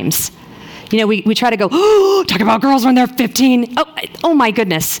 times. You know, we try to go, talk about girls when they're 15. Oh my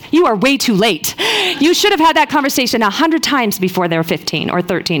goodness, you are way too late. You should have had that conversation 100 times before they were 15 or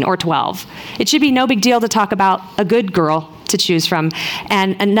 13 or 12. It should be no big deal to talk about a good girl to choose from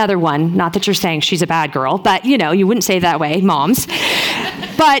and another one. Not that you're saying she's a bad girl, but you know, you wouldn't say it that way, moms.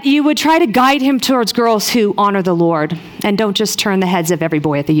 But you would try to guide him towards girls who honor the Lord and don't just turn the heads of every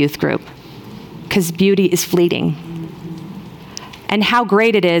boy at the youth group, because beauty is fleeting. And how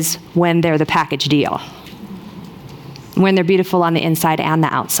great it is when they're the package deal, when they're beautiful on the inside and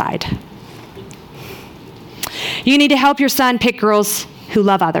the outside. You need to help your son pick girls who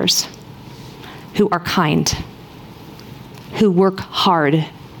love others, who are kind, who work hard,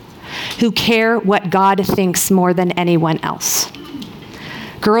 who care what God thinks more than anyone else.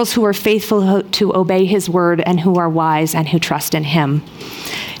 Girls who are faithful to obey his word and who are wise and who trust in him.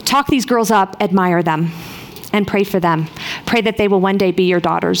 Talk these girls up, admire them, and pray for them. Pray that they will one day be your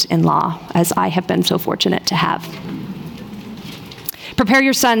daughters-in-law, as I have been so fortunate to have. Prepare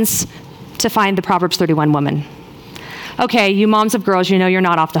your sons to find the Proverbs 31 woman. Okay, you moms of girls, you know you're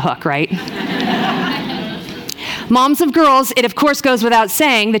not off the hook, right? Moms of girls, it of course goes without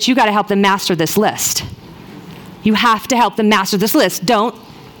saying that you got to help them master this list. You have to help them master this list. Don't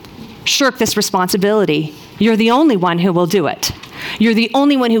shirk this responsibility. You're the only one who will do it. You're the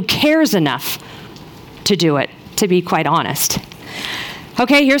only one who cares enough to do it, to be quite honest.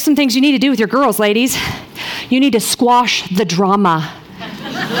 Okay, here's some things you need to do with your girls, ladies. You need to squash the drama.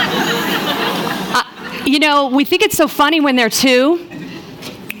 We think it's so funny when they're 2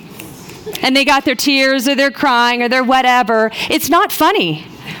 and they got their tears or they're crying or they're whatever. It's not funny.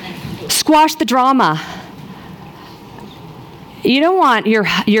 Squash the drama. You don't want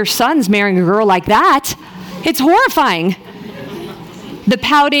your sons marrying a girl like that. It's horrifying. The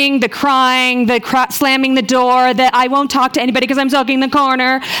pouting, the crying, the slamming the door, the I won't talk to anybody because I'm sulking in the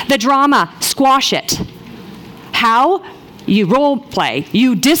corner, the drama. Squash it. How? You role play.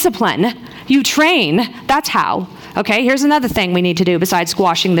 You discipline. You train. That's how. Okay, here's another thing we need to do besides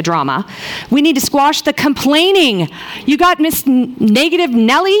squashing the drama. We need to squash the complaining. You got Miss Negative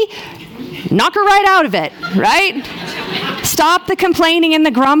Nellie? Knock her right out of it, right? Stop the complaining and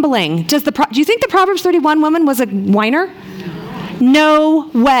the grumbling. Do you think the Proverbs 31 woman was a whiner?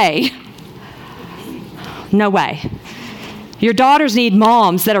 No way. No way. Your daughters need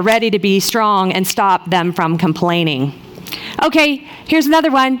moms that are ready to be strong and stop them from complaining. Okay, here's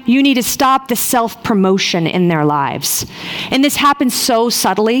another one. You need to stop the self-promotion in their lives. And this happens so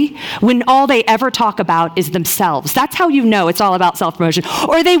subtly when all they ever talk about is themselves. That's how you know it's all about self-promotion.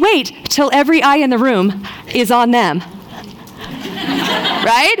 Or they wait till every eye in the room is on them.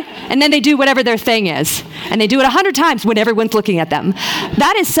 Right? And then they do whatever their thing is. And they do it 100 times when everyone's looking at them.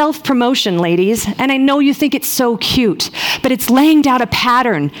 That is self-promotion, ladies. And I know you think it's so cute, but it's laying down a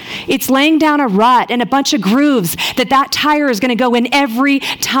pattern. It's laying down a rut and a bunch of grooves that tire is going to go in every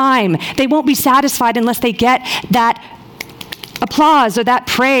time. They won't be satisfied unless they get that applause or that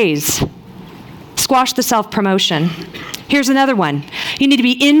praise. Squash the self-promotion. Here's another one. You need to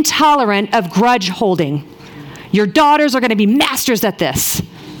be intolerant of grudge holding. Your daughters are going to be masters at this.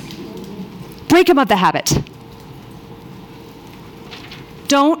 Break them of the habit.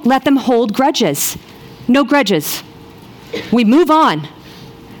 Don't let them hold grudges. No grudges. We move on.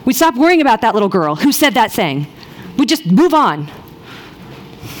 We stop worrying about that little girl who said that thing. We just move on.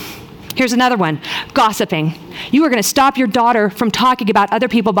 Here's another one. Gossiping. You are going to stop your daughter from talking about other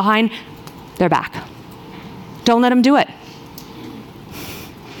people behind their back. Don't let them do it.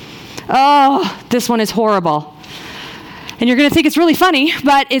 Oh, this one is horrible. And you're going to think it's really funny,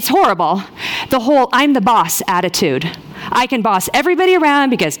 but it's horrible. The whole I'm the boss attitude. I can boss everybody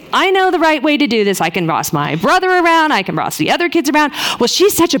around because I know the right way to do this. I can boss my brother around. I can boss the other kids around. Well,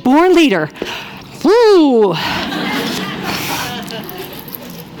 she's such a born leader. Woo!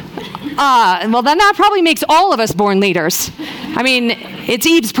 Well, then that probably makes all of us born leaders. I mean, it's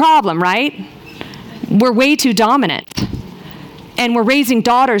Eve's problem, right? We're way too dominant. And we're raising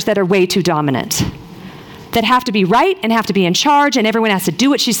daughters that are way too dominant, that have to be right and have to be in charge, and everyone has to do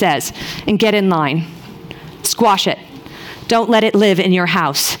what she says and get in line. Squash it. Don't let it live in your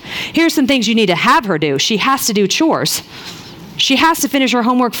house. Here's some things you need to have her do. She has to do chores. She has to finish her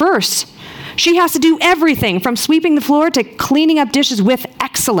homework first. She has to do everything from sweeping the floor to cleaning up dishes with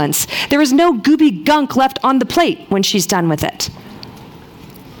excellence. There is no gooby gunk left on the plate when she's done with it.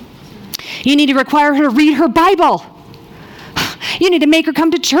 You need to require her to read her Bible. You need to make her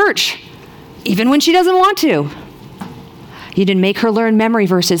come to church, even when she doesn't want to. You didn't make her learn memory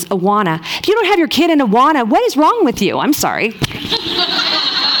verses, Awana. If you don't have your kid in Awana, what is wrong with you? I'm sorry. Did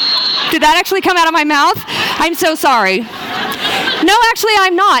that actually come out of my mouth? I'm so sorry. No, actually,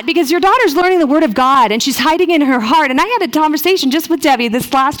 I'm not, because your daughter's learning the Word of God, and she's hiding in her heart. And I had a conversation just with Debbie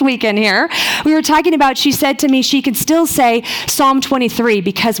this last weekend here. We were talking about, she said to me, she can still say Psalm 23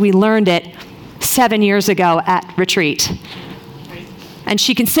 because we learned it 7 years ago at retreat. And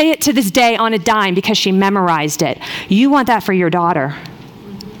she can say it to this day on a dime because she memorized it. You want that for your daughter.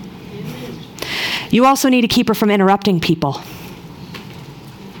 You also need to keep her from interrupting people.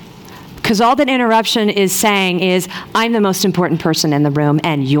 Because all that interruption is saying is, I'm the most important person in the room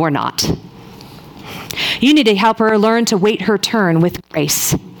and you're not. You need to help her learn to wait her turn with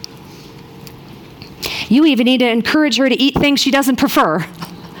grace. You even need to encourage her to eat things she doesn't prefer.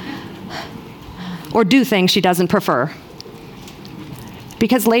 Or do things she doesn't prefer.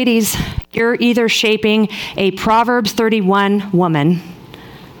 Because ladies, you're either shaping a Proverbs 31 woman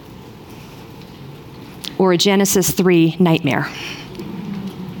or a Genesis 3 nightmare.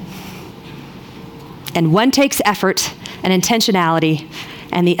 And one takes effort and intentionality,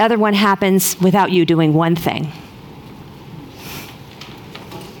 and the other one happens without you doing one thing.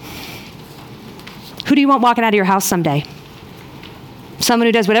 Who do you want walking out of your house someday? Someone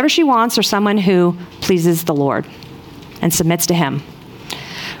who does whatever she wants, or someone who pleases the Lord and submits to Him?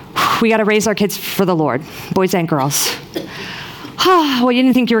 We got to raise our kids for the Lord, boys and girls. Well, you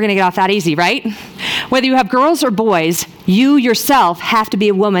didn't think you were going to get off that easy, right? Whether you have girls or boys, you yourself have to be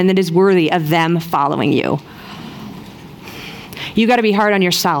a woman that is worthy of them following you. You got to be hard on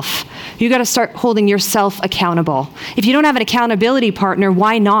yourself. You got to start holding yourself accountable. If you don't have an accountability partner,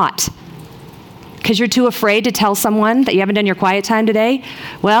 why not? Because you're too afraid to tell someone that you haven't done your quiet time today?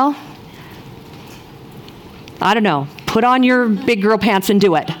 Well, I don't know. Put on your big girl pants and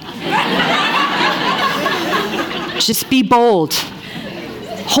do it. Just be bold.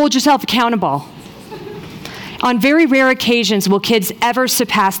 Hold yourself accountable. On very rare occasions will kids ever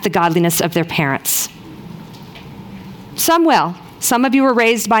surpass the godliness of their parents. Some will. Some of you were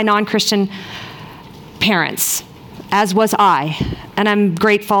raised by non-Christian parents, as was I. And I'm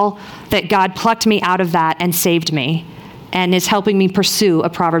grateful that God plucked me out of that and saved me and is helping me pursue a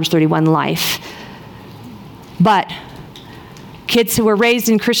Proverbs 31 life. But kids who were raised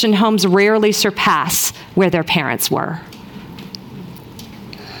in Christian homes rarely surpass where their parents were.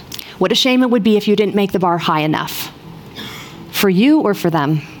 What a shame it would be if you didn't make the bar high enough. For you or for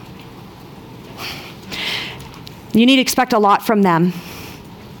them. You need to expect a lot from them.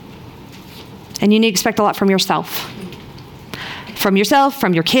 And you need to expect a lot from yourself. From yourself,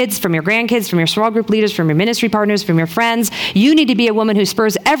 from your kids, from your grandkids, from your small group leaders, from your ministry partners, from your friends. You need to be a woman who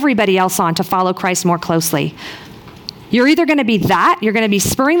spurs everybody else on to follow Christ more closely. You're either going to be that, you're going to be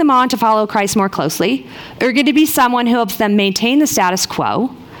spurring them on to follow Christ more closely, or you're going to be someone who helps them maintain the status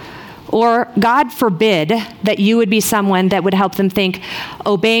quo, or God forbid that you would be someone that would help them think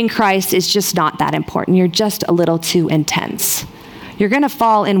obeying Christ is just not that important. You're just a little too intense. You're going to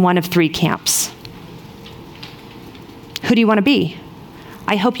fall in one of three camps. Who do you want to be?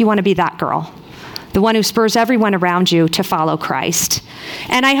 I hope you want to be that girl, the one who spurs everyone around you to follow Christ.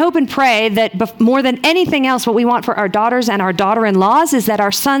 And I hope and pray that more than anything else, what we want for our daughters and our daughter-in-laws is that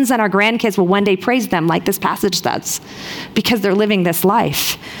our sons and our grandkids will one day praise them like this passage does, because they're living this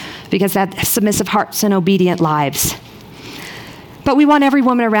life, because they have submissive hearts and obedient lives. But we want every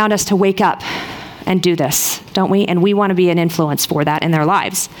woman around us to wake up and do this, don't we? And we want to be an influence for that in their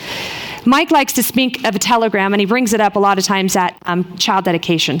lives. Mike likes to speak of a telegram, and he brings it up a lot of times at child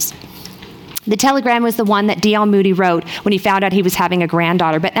dedications. The telegram was the one that D.L. Moody wrote when he found out he was having a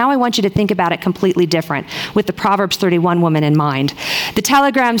granddaughter. But now I want you to think about it completely different, with the Proverbs 31 woman in mind. The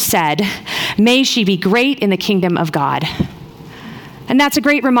telegram said, "May she be great in the kingdom of God." And that's a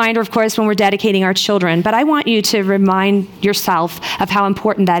great reminder, of course, when we're dedicating our children. But I want you to remind yourself of how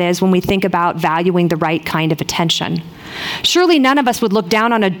important that is when we think about valuing the right kind of attention. Surely none of us would look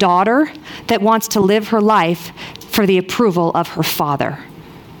down on a daughter that wants to live her life for the approval of her father,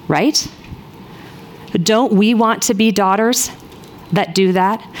 right? Don't we want to be daughters that do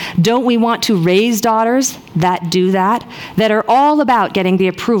that? Don't we want to raise daughters that do that are all about getting the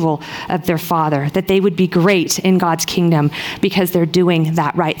approval of their father, that they would be great in God's kingdom because they're doing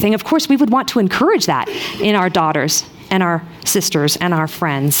that right thing? Of course, we would want to encourage that in our daughters and our sisters and our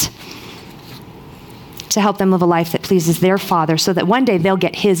friends, to help them live a life that pleases their father so that one day they'll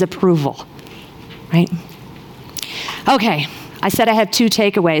get his approval, right? Okay. I said I have 2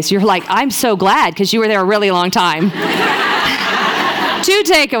 takeaways. You're like, I'm so glad because you were there a really long time. 2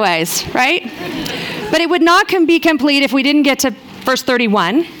 takeaways, right? But it would not be complete if we didn't get to verse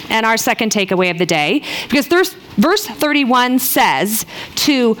 31 and our second takeaway of the day, because verse 31 says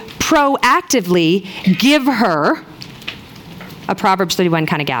to proactively give her, a Proverbs 31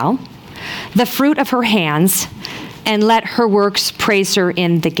 kind of gal, the fruit of her hands, and let her works praise her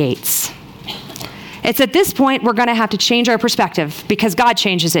in the gates. It's at this point we're going to have to change our perspective because God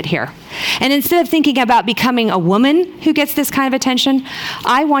changes it here. And instead of thinking about becoming a woman who gets this kind of attention,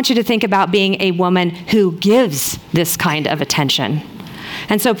 I want you to think about being a woman who gives this kind of attention.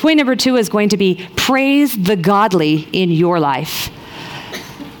 And so point number 2 is going to be praise the godly in your life.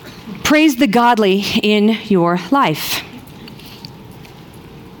 Praise the godly in your life.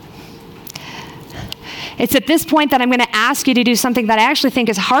 It's at this point that I'm going to ask you to do something that I actually think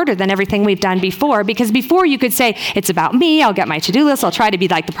is harder than everything we've done before, because before you could say, it's about me, I'll get my to-do list, I'll try to be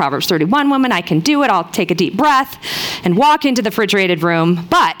like the Proverbs 31 woman, I can do it, I'll take a deep breath and walk into the refrigerated room.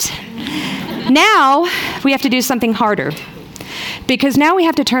 But now we have to do something harder, because now we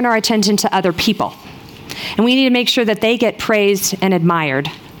have to turn our attention to other people. And we need to make sure that they get praised and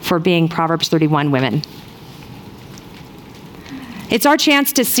admired for being Proverbs 31 women. It's our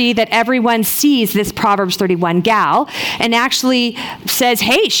chance to see that everyone sees this Proverbs 31 gal and actually says,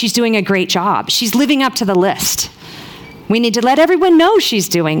 hey, she's doing a great job. She's living up to the list. We need to let everyone know she's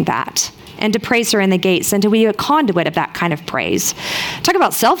doing that and to praise her in the gates and to be a conduit of that kind of praise. Talk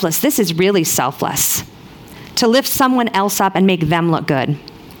about selfless. This is really selfless. To lift someone else up and make them look good.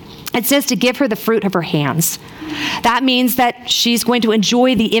 It says to give her the fruit of her hands. That means that she's going to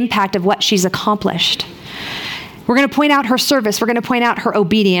enjoy the impact of what she's accomplished. We're going to point out her service. We're going to point out her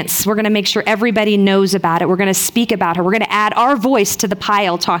obedience. We're going to make sure everybody knows about it. We're going to speak about her. We're going to add our voice to the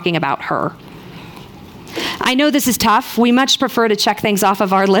pile talking about her. I know this is tough. We much prefer to check things off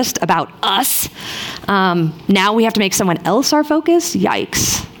of our list about us. Now we have to make someone else our focus.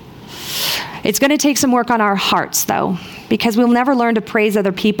 Yikes. It's going to take some work on our hearts, though, because we'll never learn to praise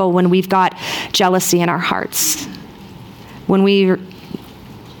other people when we've got jealousy in our hearts, when we're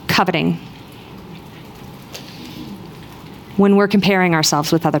coveting, when we're comparing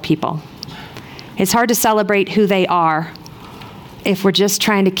ourselves with other people. It's hard to celebrate who they are if we're just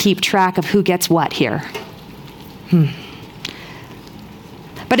trying to keep track of who gets what here.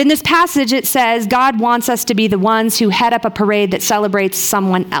 But in this passage, it says God wants us to be the ones who head up a parade that celebrates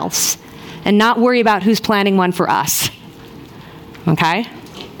someone else and not worry about who's planning one for us. Okay?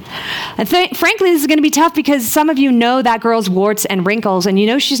 And frankly, this is going to be tough because some of you know that girl's warts and wrinkles, and you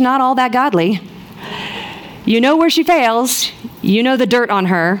know she's not all that godly. You know where she fails. You know the dirt on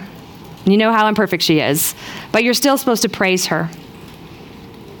her. You know how imperfect she is. But you're still supposed to praise her.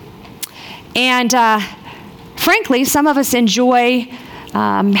 And frankly, some of us enjoy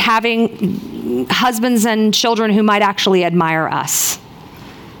having husbands and children who might actually admire us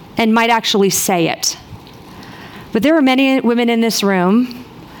and might actually say it. But there are many women in this room,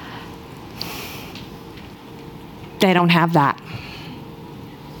 they don't have that.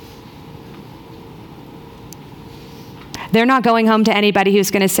 They're not going home to anybody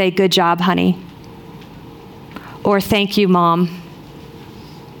who's going to say, "Good job, honey," or "Thank you, Mom."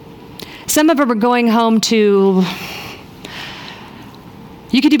 Some of them are going home to,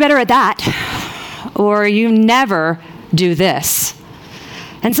 "You could do better at that," or "You never do this."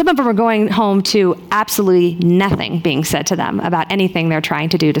 And some of them are going home to absolutely nothing being said to them about anything they're trying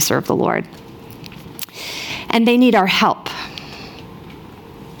to do to serve the Lord. And they need our help.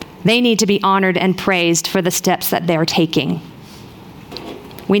 They need to be honored and praised for the steps that they're taking.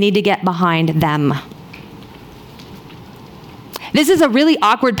 We need to get behind them. This is a really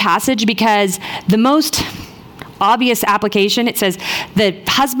awkward passage because the most obvious application, it says, the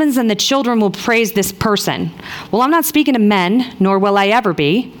husbands and the children will praise this person. Well, I'm not speaking to men, nor will I ever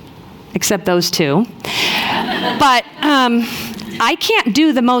be, except those two. But I can't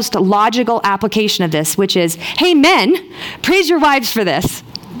do the most logical application of this, which is, "Hey, men, praise your wives for this."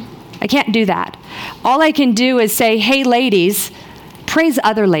 I can't do that. All I can do is say, "Hey, ladies, praise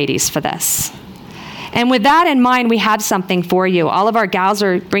other ladies for this." And with that in mind, we have something for you. All of our gals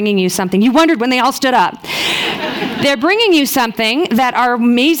are bringing you something. You wondered when they all stood up. They're bringing you something that are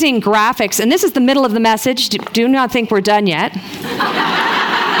amazing graphics. And this is the middle of the message. Do not think we're done yet.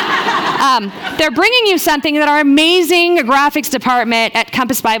 They're bringing you something that our amazing graphics department at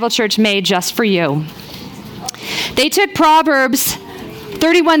Compass Bible Church made just for you. They took Proverbs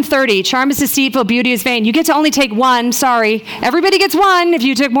 31:30, charm is deceitful, beauty is vain. You get to only take one, sorry. Everybody gets one. If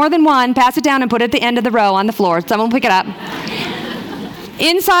you took more than one, pass it down and put it at the end of the row on the floor. Someone will pick it up.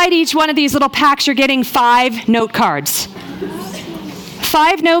 Inside each one of these little packs, you're getting 5 note cards.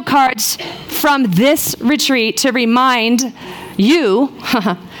 5 note cards from this retreat to remind you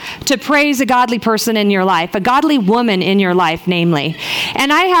to praise a godly person in your life, a godly woman in your life, namely.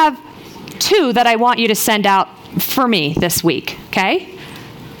 And I have 2 that I want you to send out for me this week, okay?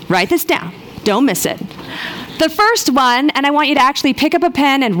 Write this down. Don't miss it. The first one, and I want you to actually pick up a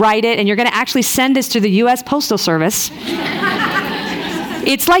pen and write it, and you're going to actually send this to the U.S. Postal Service.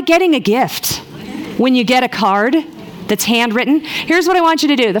 It's like getting a gift when you get a card that's handwritten. Here's what I want you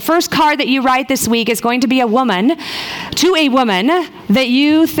to do. The first card that you write this week is going to be to a woman that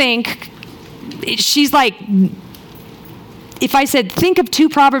you think she's like, if I said, think of 2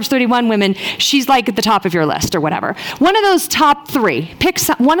 Proverbs 31 women, she's like at the top of your list or whatever. One of those top 3, pick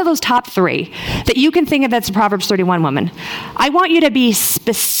one of those top 3 that you can think of that's a Proverbs 31 woman. I want you to be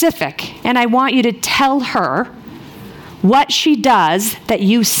specific, and I want you to tell her what she does that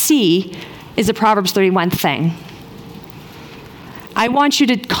you see is a Proverbs 31 thing. I want you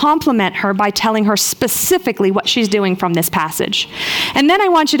to compliment her by telling her specifically what she's doing from this passage. And then I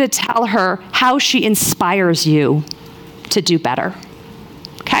want you to tell her how she inspires you to do better.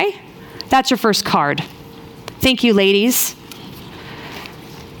 Okay? That's your first card. Thank you, ladies.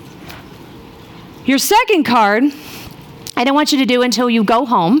 Your second card, I don't want you to do until you go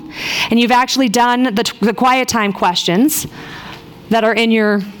home and you've actually done the quiet time questions that are in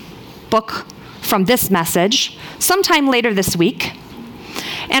your book from this message sometime later this week.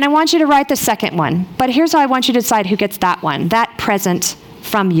 And I want you to write the second one. But here's how I want you to decide who gets that one, that present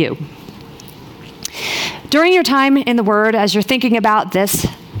from you. During your time in the Word, as you're thinking about this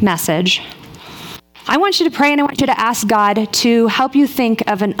message, I want you to pray and I want you to ask God to help you think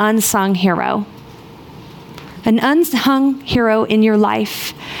of an unsung hero. an unsung hero in your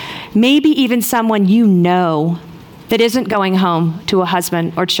life, maybe even someone you know that isn't going home to a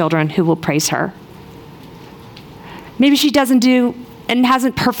husband or children who will praise her. Maybe she doesn't do and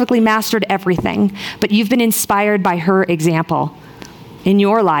hasn't perfectly mastered everything, but you've been inspired by her example in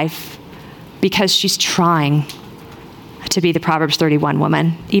your life because she's trying to be the Proverbs 31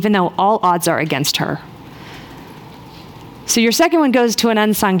 woman, even though all odds are against her. So your second one goes to an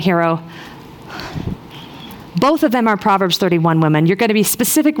unsung hero. Both of them are Proverbs 31 women. You're going to be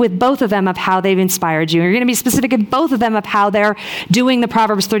specific with both of them of how they've inspired you. You're going to be specific with both of them of how they're doing the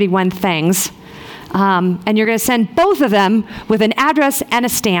Proverbs 31 things. And you're going to send both of them with an address and a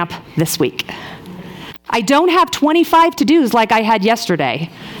stamp this week. I don't have 25 to-dos like I had yesterday.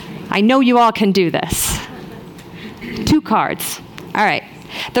 I know you all can do this. 2 cards. All right.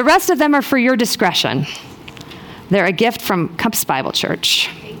 The rest of them are for your discretion. They're a gift from Compass Bible Church.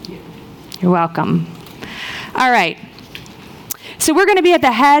 Thank you. You're welcome. All right. So we're going to be at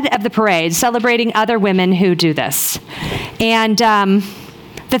the head of the parade celebrating other women who do this. And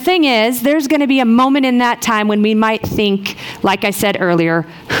the thing is, there's going to be a moment in that time when we might think, like I said earlier,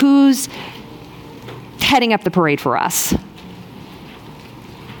 who's heading up the parade for us?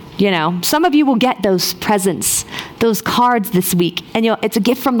 You know, some of you will get those presents, those cards this week, and it's a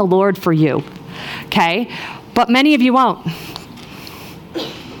gift from the Lord for you, okay? But many of you won't.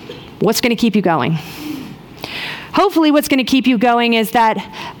 What's going to keep you going? Hopefully what's going to keep you going is that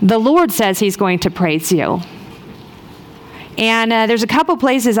the Lord says he's going to praise you. And there's a couple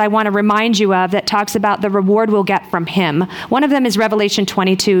places I want to remind you of that talks about the reward we'll get from him. One of them is Revelation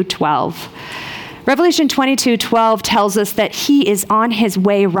 22:12. Revelation 22:12 tells us that he is on his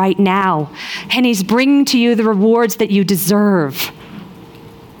way right now, and he's bringing to you the rewards that you deserve.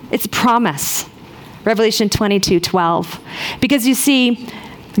 It's a promise. Revelation 22:12. Because you see,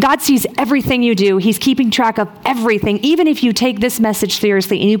 God sees everything you do. He's keeping track of everything, even if you take this message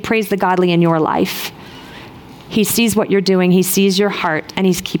seriously and you praise the godly in your life. He sees what you're doing. He sees your heart, and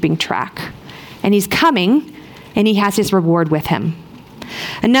he's keeping track. And he's coming, and he has his reward with him.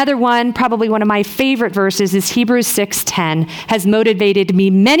 Another one, probably one of my favorite verses, is Hebrews 6:10, has motivated me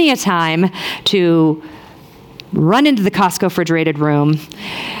many a time to run into the Costco refrigerated room.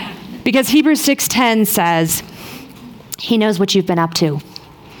 Because Hebrews 6:10 says, he knows what you've been up to,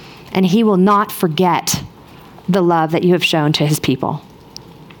 and he will not forget the love that you have shown to his people.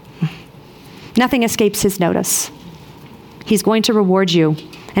 Nothing escapes his notice. He's going to reward you,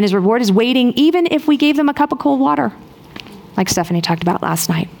 and his reward is waiting even if we gave them a cup of cold water, like Stephanie talked about last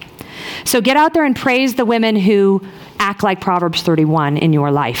night. So get out there and praise the women who act like Proverbs 31 in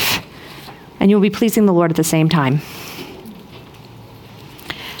your life, and you'll be pleasing the Lord at the same time.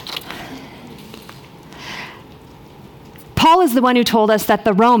 Paul is the one who told us that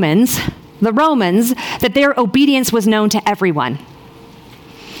the Romans, that their obedience was known to everyone.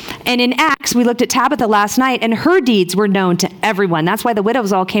 And in Acts, we looked at Tabitha last night, and her deeds were known to everyone. That's why the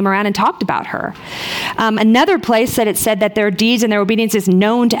widows all came around and talked about her. Another place that it said that their deeds and their obedience is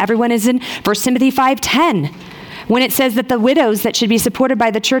known to everyone is in 1 Timothy 5:10, when it says that the widows that should be supported by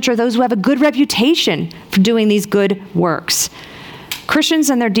the church are those who have a good reputation for doing these good works.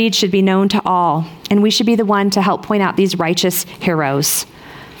 Christians and their deeds should be known to all, and we should be the one to help point out these righteous heroes.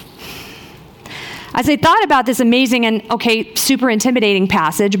 As I thought about this amazing and, super intimidating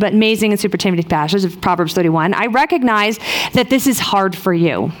passage, but amazing and super intimidating passage of Proverbs 31, I recognize that this is hard for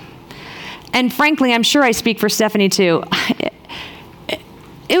you. And frankly, I'm sure I speak for Stephanie too.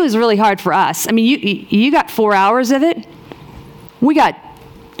 It was really hard for us. I mean, you got 4 hours of it. We got,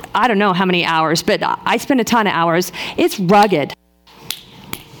 I don't know how many hours, but I spent a ton of hours. It's rugged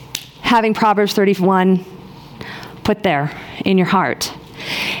having Proverbs 31 put there in your heart.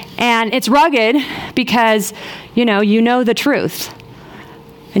 And it's rugged because, you know the truth.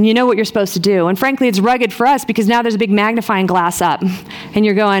 And you know what you're supposed to do. And frankly, it's rugged for us because now there's a big magnifying glass up. And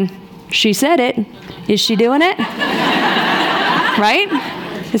you're going, she said it. Is she doing it? Right?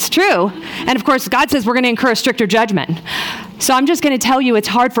 It's true. And of course, God says we're going to incur a stricter judgment. So I'm just going to tell you it's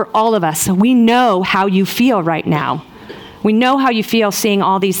hard for all of us. We know how you feel right now. We know how you feel seeing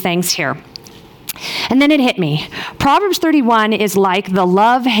all these things here. And then it hit me. Proverbs 31 is like the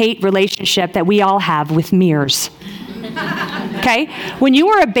love-hate relationship that we all have with mirrors. Okay? When you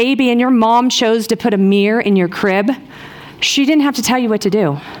were a baby and your mom chose to put a mirror in your crib, she didn't have to tell you what to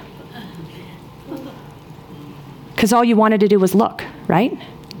do. Because all you wanted to do was look, right?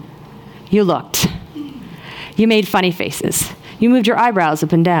 You looked. You made funny faces. You moved your eyebrows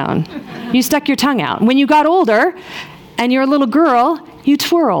up and down. You stuck your tongue out. When you got older and you're a little girl, you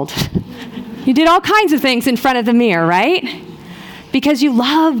twirled. You did all kinds of things in front of the mirror, right? Because you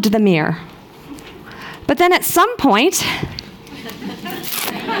loved the mirror. But then at some point,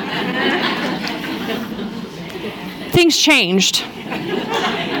 things changed.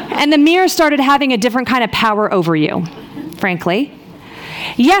 And the mirror started having a different kind of power over you, frankly.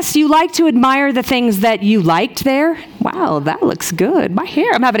 Yes, you like to admire the things that you liked there. Wow, that looks good. My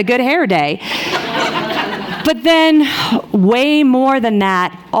hair, I'm having a good hair day. But then, way more than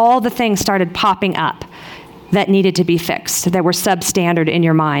that, all the things started popping up that needed to be fixed, that were substandard in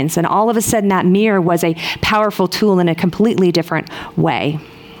your minds. And all of a sudden, that mirror was a powerful tool in a completely different way.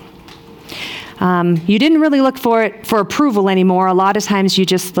 You didn't really look for it for approval anymore. A lot of times, you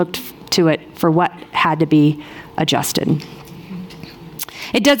just looked to it for what had to be adjusted.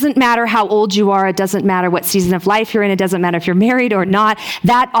 It doesn't matter how old you are. It doesn't matter what season of life you're in. It doesn't matter if you're married or not.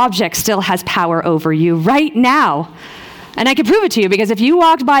 That object still has power over you right now. And I can prove it to you, because if you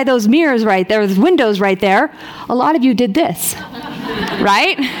walked by those mirrors right there, those windows right there, a lot of you did this,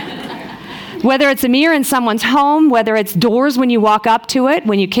 right? Whether it's a mirror in someone's home, whether it's doors when you walk up to it,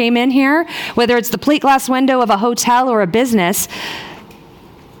 when you came in here, whether it's the plate glass window of a hotel or a business,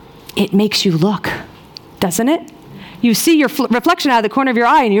 it makes you look, doesn't it? You see your reflection out of the corner of your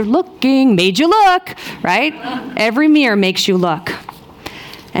eye and you're looking, made you look, right? Every mirror makes you look.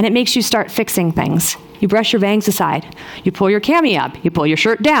 And it makes you start fixing things. You brush your bangs aside. You pull your cami up. You pull your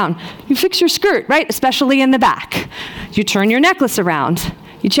shirt down. You fix your skirt, right? Especially in the back. You turn your necklace around.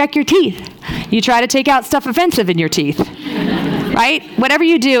 You check your teeth. You try to take out stuff offensive in your teeth, right? Whatever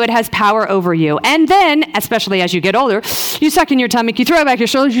you do, it has power over you. And then, especially as you get older, you suck in your tummy, you throw back your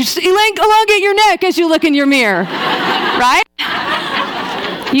shoulders, you elongate your neck as you look in your mirror, right?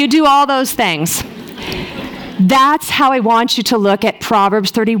 You do all those things. That's how I want you to look at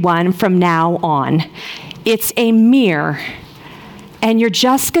Proverbs 31 from now on. It's a mirror, and you're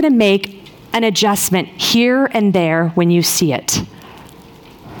just going to make an adjustment here and there when you see it.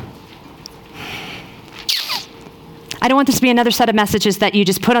 I don't want this to be another set of messages that you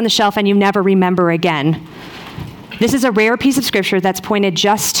just put on the shelf and you never remember again. This is a rare piece of scripture that's pointed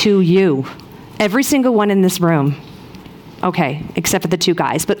just to you. Every single one in this room. Okay, except for the two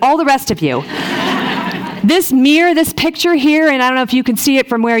guys, but all the rest of you. This mirror, this picture here, and I don't know if you can see it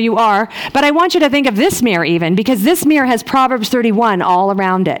from where you are, but I want you to think of this mirror even, because this mirror has Proverbs 31 all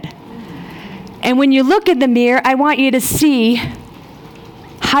around it. And when you look at the mirror, I want you to see,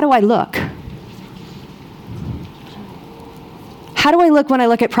 how do I look? How do I look when I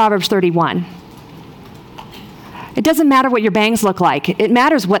look at Proverbs 31? It doesn't matter what your bangs look like. It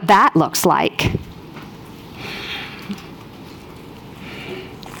matters what that looks like.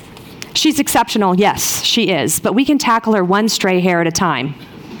 She's exceptional, yes, she is. But we can tackle her one stray hair at a time.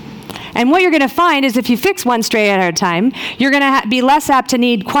 And what you're going to find is if you fix one stray hair at a time, you're going to be less apt to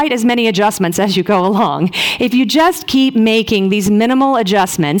need quite as many adjustments as you go along. If you just keep making these minimal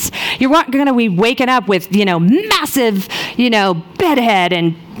adjustments, you're not going to be waking up with, massive, bedhead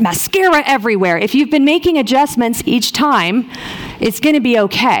and mascara everywhere. If you've been making adjustments each time, it's going to be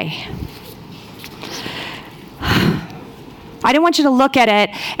okay. I don't want you to look at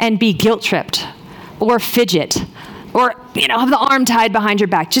it and be guilt-tripped or fidget or, have the arm tied behind your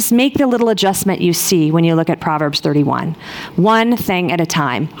back. Just make the little adjustment you see when you look at Proverbs 31. One thing at a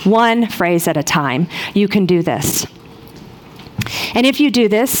time, one phrase at a time. You can do this. And if you do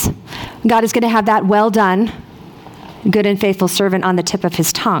this, God is going to have that well done, good and faithful servant on the tip of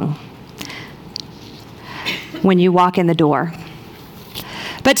his tongue when you walk in the door.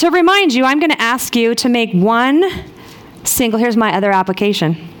 But to remind you, I'm going to ask you to make here's my other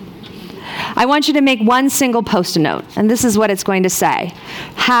application. I want you to make one single Post-it note, and this is what it's going to say.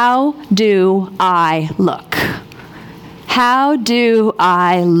 How do I look? How do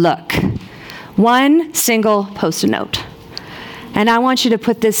I look? One single Post-it note. And I want you to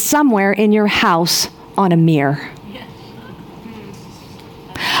put this somewhere in your house on a mirror.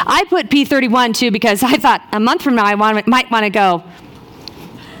 I put P31 too because I thought a month from now I might want to go,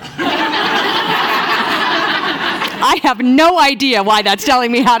 I have no idea why that's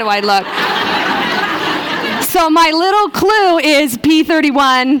telling me how do I look. So my little clue is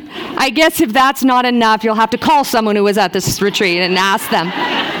P31. I guess if that's not enough, you'll have to call someone who was at this retreat and ask them.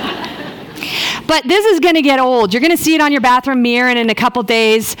 But this is going to get old. You're going to see it on your bathroom mirror, and in a couple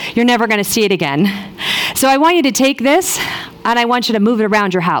days, you're never going to see it again. So I want you to take this, and I want you to move it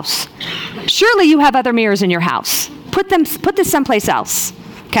around your house. Surely you have other mirrors in your house. Put this someplace else,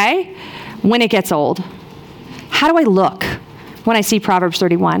 okay? When it gets old. How do I look when I see Proverbs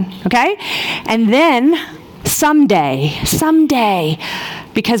 31, okay? And then someday,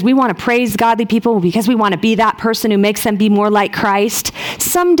 because we want to praise godly people, because we want to be that person who makes them be more like Christ.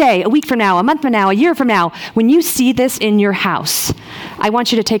 Someday, a week from now, a month from now, a year from now, when you see this in your house, I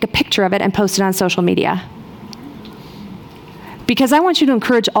want you to take a picture of it and post it on social media. Because I want you to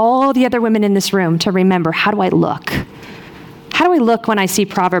encourage all the other women in this room to remember, how do I look? How do I look when I see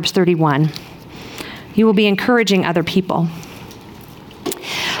Proverbs 31? You will be encouraging other people.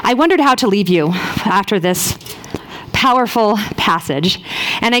 I wondered how to leave you after this powerful passage,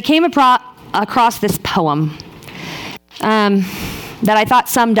 and I came across this poem that I thought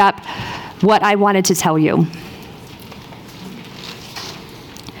summed up what I wanted to tell you.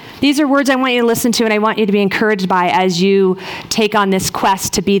 These are words I want you to listen to and I want you to be encouraged by as you take on this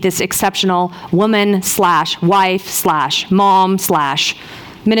quest to be this exceptional woman / wife / mom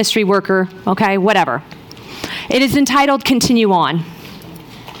 / ministry worker, okay, whatever. It is entitled Continue On.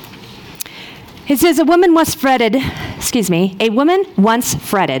 It says, a woman once fretted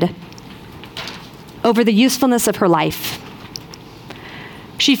over the usefulness of her life.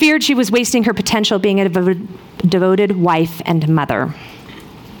 She feared she was wasting her potential being a devoted wife and mother.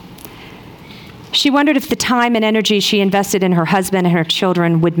 She wondered if the time and energy she invested in her husband and her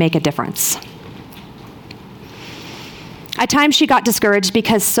children would make a difference. At times she got discouraged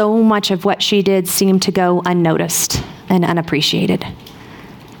because so much of what she did seemed to go unnoticed and unappreciated.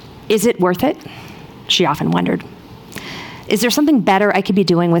 Is it worth it? She often wondered. Is there something better I could be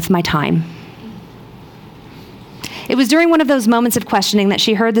doing with my time? It was during one of those moments of questioning that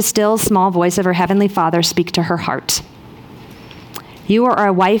she heard the still, small voice of her Heavenly Father speak to her heart. You are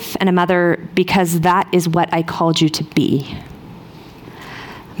a wife and a mother because that is what I called you to be.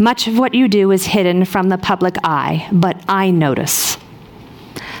 Much of what you do is hidden from the public eye, but I notice.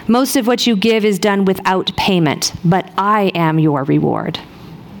 Most of what you give is done without payment, but I am your reward.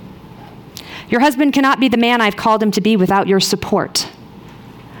 Your husband cannot be the man I've called him to be without your support.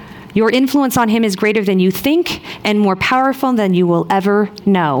 Your influence on him is greater than you think and more powerful than you will ever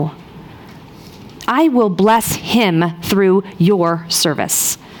know. I will bless him through your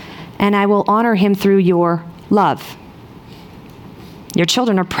service, and I will honor him through your love. Your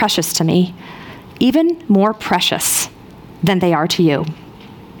children are precious to me, even more precious than they are to you.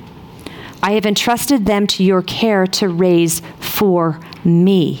 I have entrusted them to your care to raise for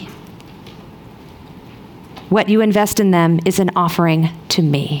me. What you invest in them is an offering to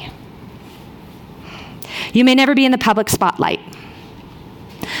me. You may never be in the public spotlight,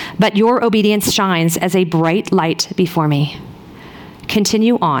 but your obedience shines as a bright light before me.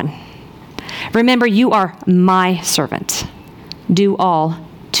 Continue on. Remember, you are my servant. Do all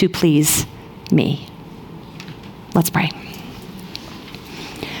to please me. Let's pray.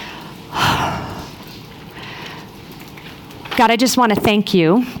 God, I just want to thank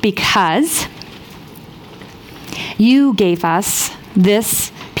you because you gave us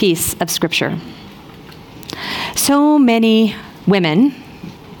this piece of Scripture. So many women,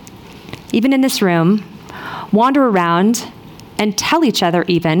 even in this room, wander around and tell each other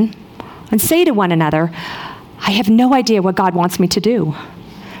even, and say to one another, I have no idea what God wants me to do.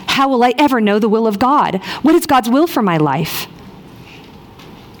 How will I ever know the will of God? What is God's will for my life?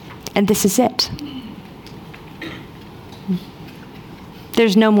 And this is it.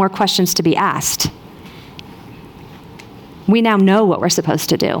 There's no more questions to be asked. We now know what we're supposed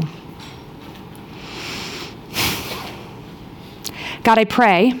to do. God, I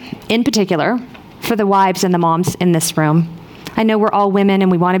pray, in particular, for the wives and the moms in this room. I know we're all women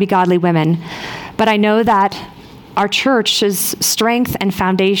and we want to be godly women, but I know that our church's strength and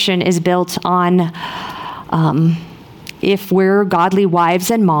foundation is built on if we're godly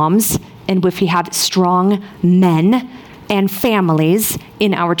wives and moms, and if we have strong men and families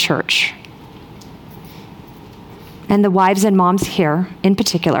in our church. And the wives and moms here, in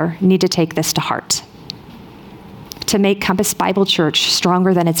particular, need to take this to heart, to make Compass Bible Church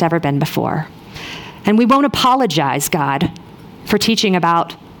stronger than it's ever been before. And we won't apologize, God, for teaching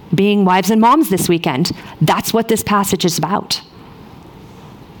about being wives and moms this weekend. That's what this passage is about.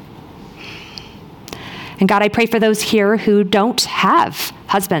 And God, I pray for those here who don't have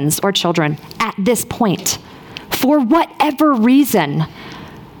husbands or children at this point, for whatever reason,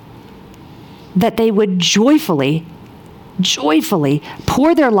 that they would joyfully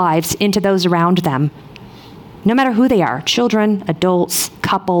pour their lives into those around them. No matter who they are, children, adults,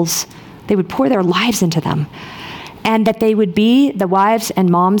 couples, they would pour their lives into them. And that they would be the wives and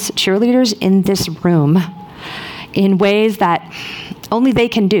moms cheerleaders in this room in ways that only they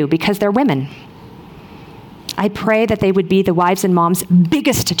can do because they're women. I pray that they would be the wives and moms'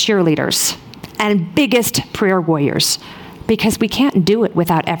 biggest cheerleaders and biggest prayer warriors, because we can't do it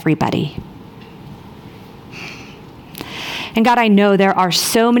without everybody. And God, I know there are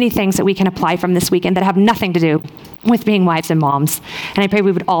so many things that we can apply from this weekend that have nothing to do with being wives and moms. And I pray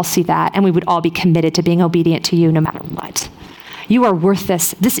we would all see that and we would all be committed to being obedient to you no matter what. You are worth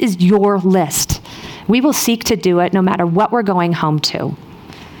this. This is your list. We will seek to do it no matter what we're going home to.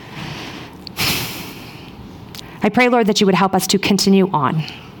 I pray, Lord, that you would help us to continue on.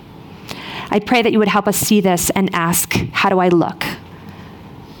 I pray that you would help us see this and ask, how do I look?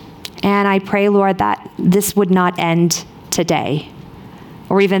 And I pray, Lord, that this would not end today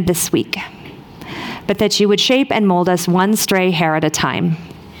or even this week, but that you would shape and mold us one stray hair at a time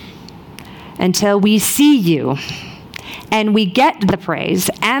until we see you and we get the praise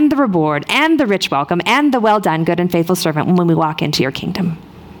and the reward and the rich welcome and the well done, good and faithful servant when we walk into your kingdom.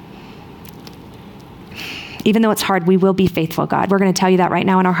 Even though it's hard, we will be faithful, God. We're going to tell you that right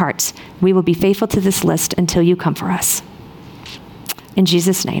now in our hearts. We will be faithful to this list until you come for us. In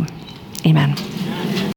Jesus' name, amen.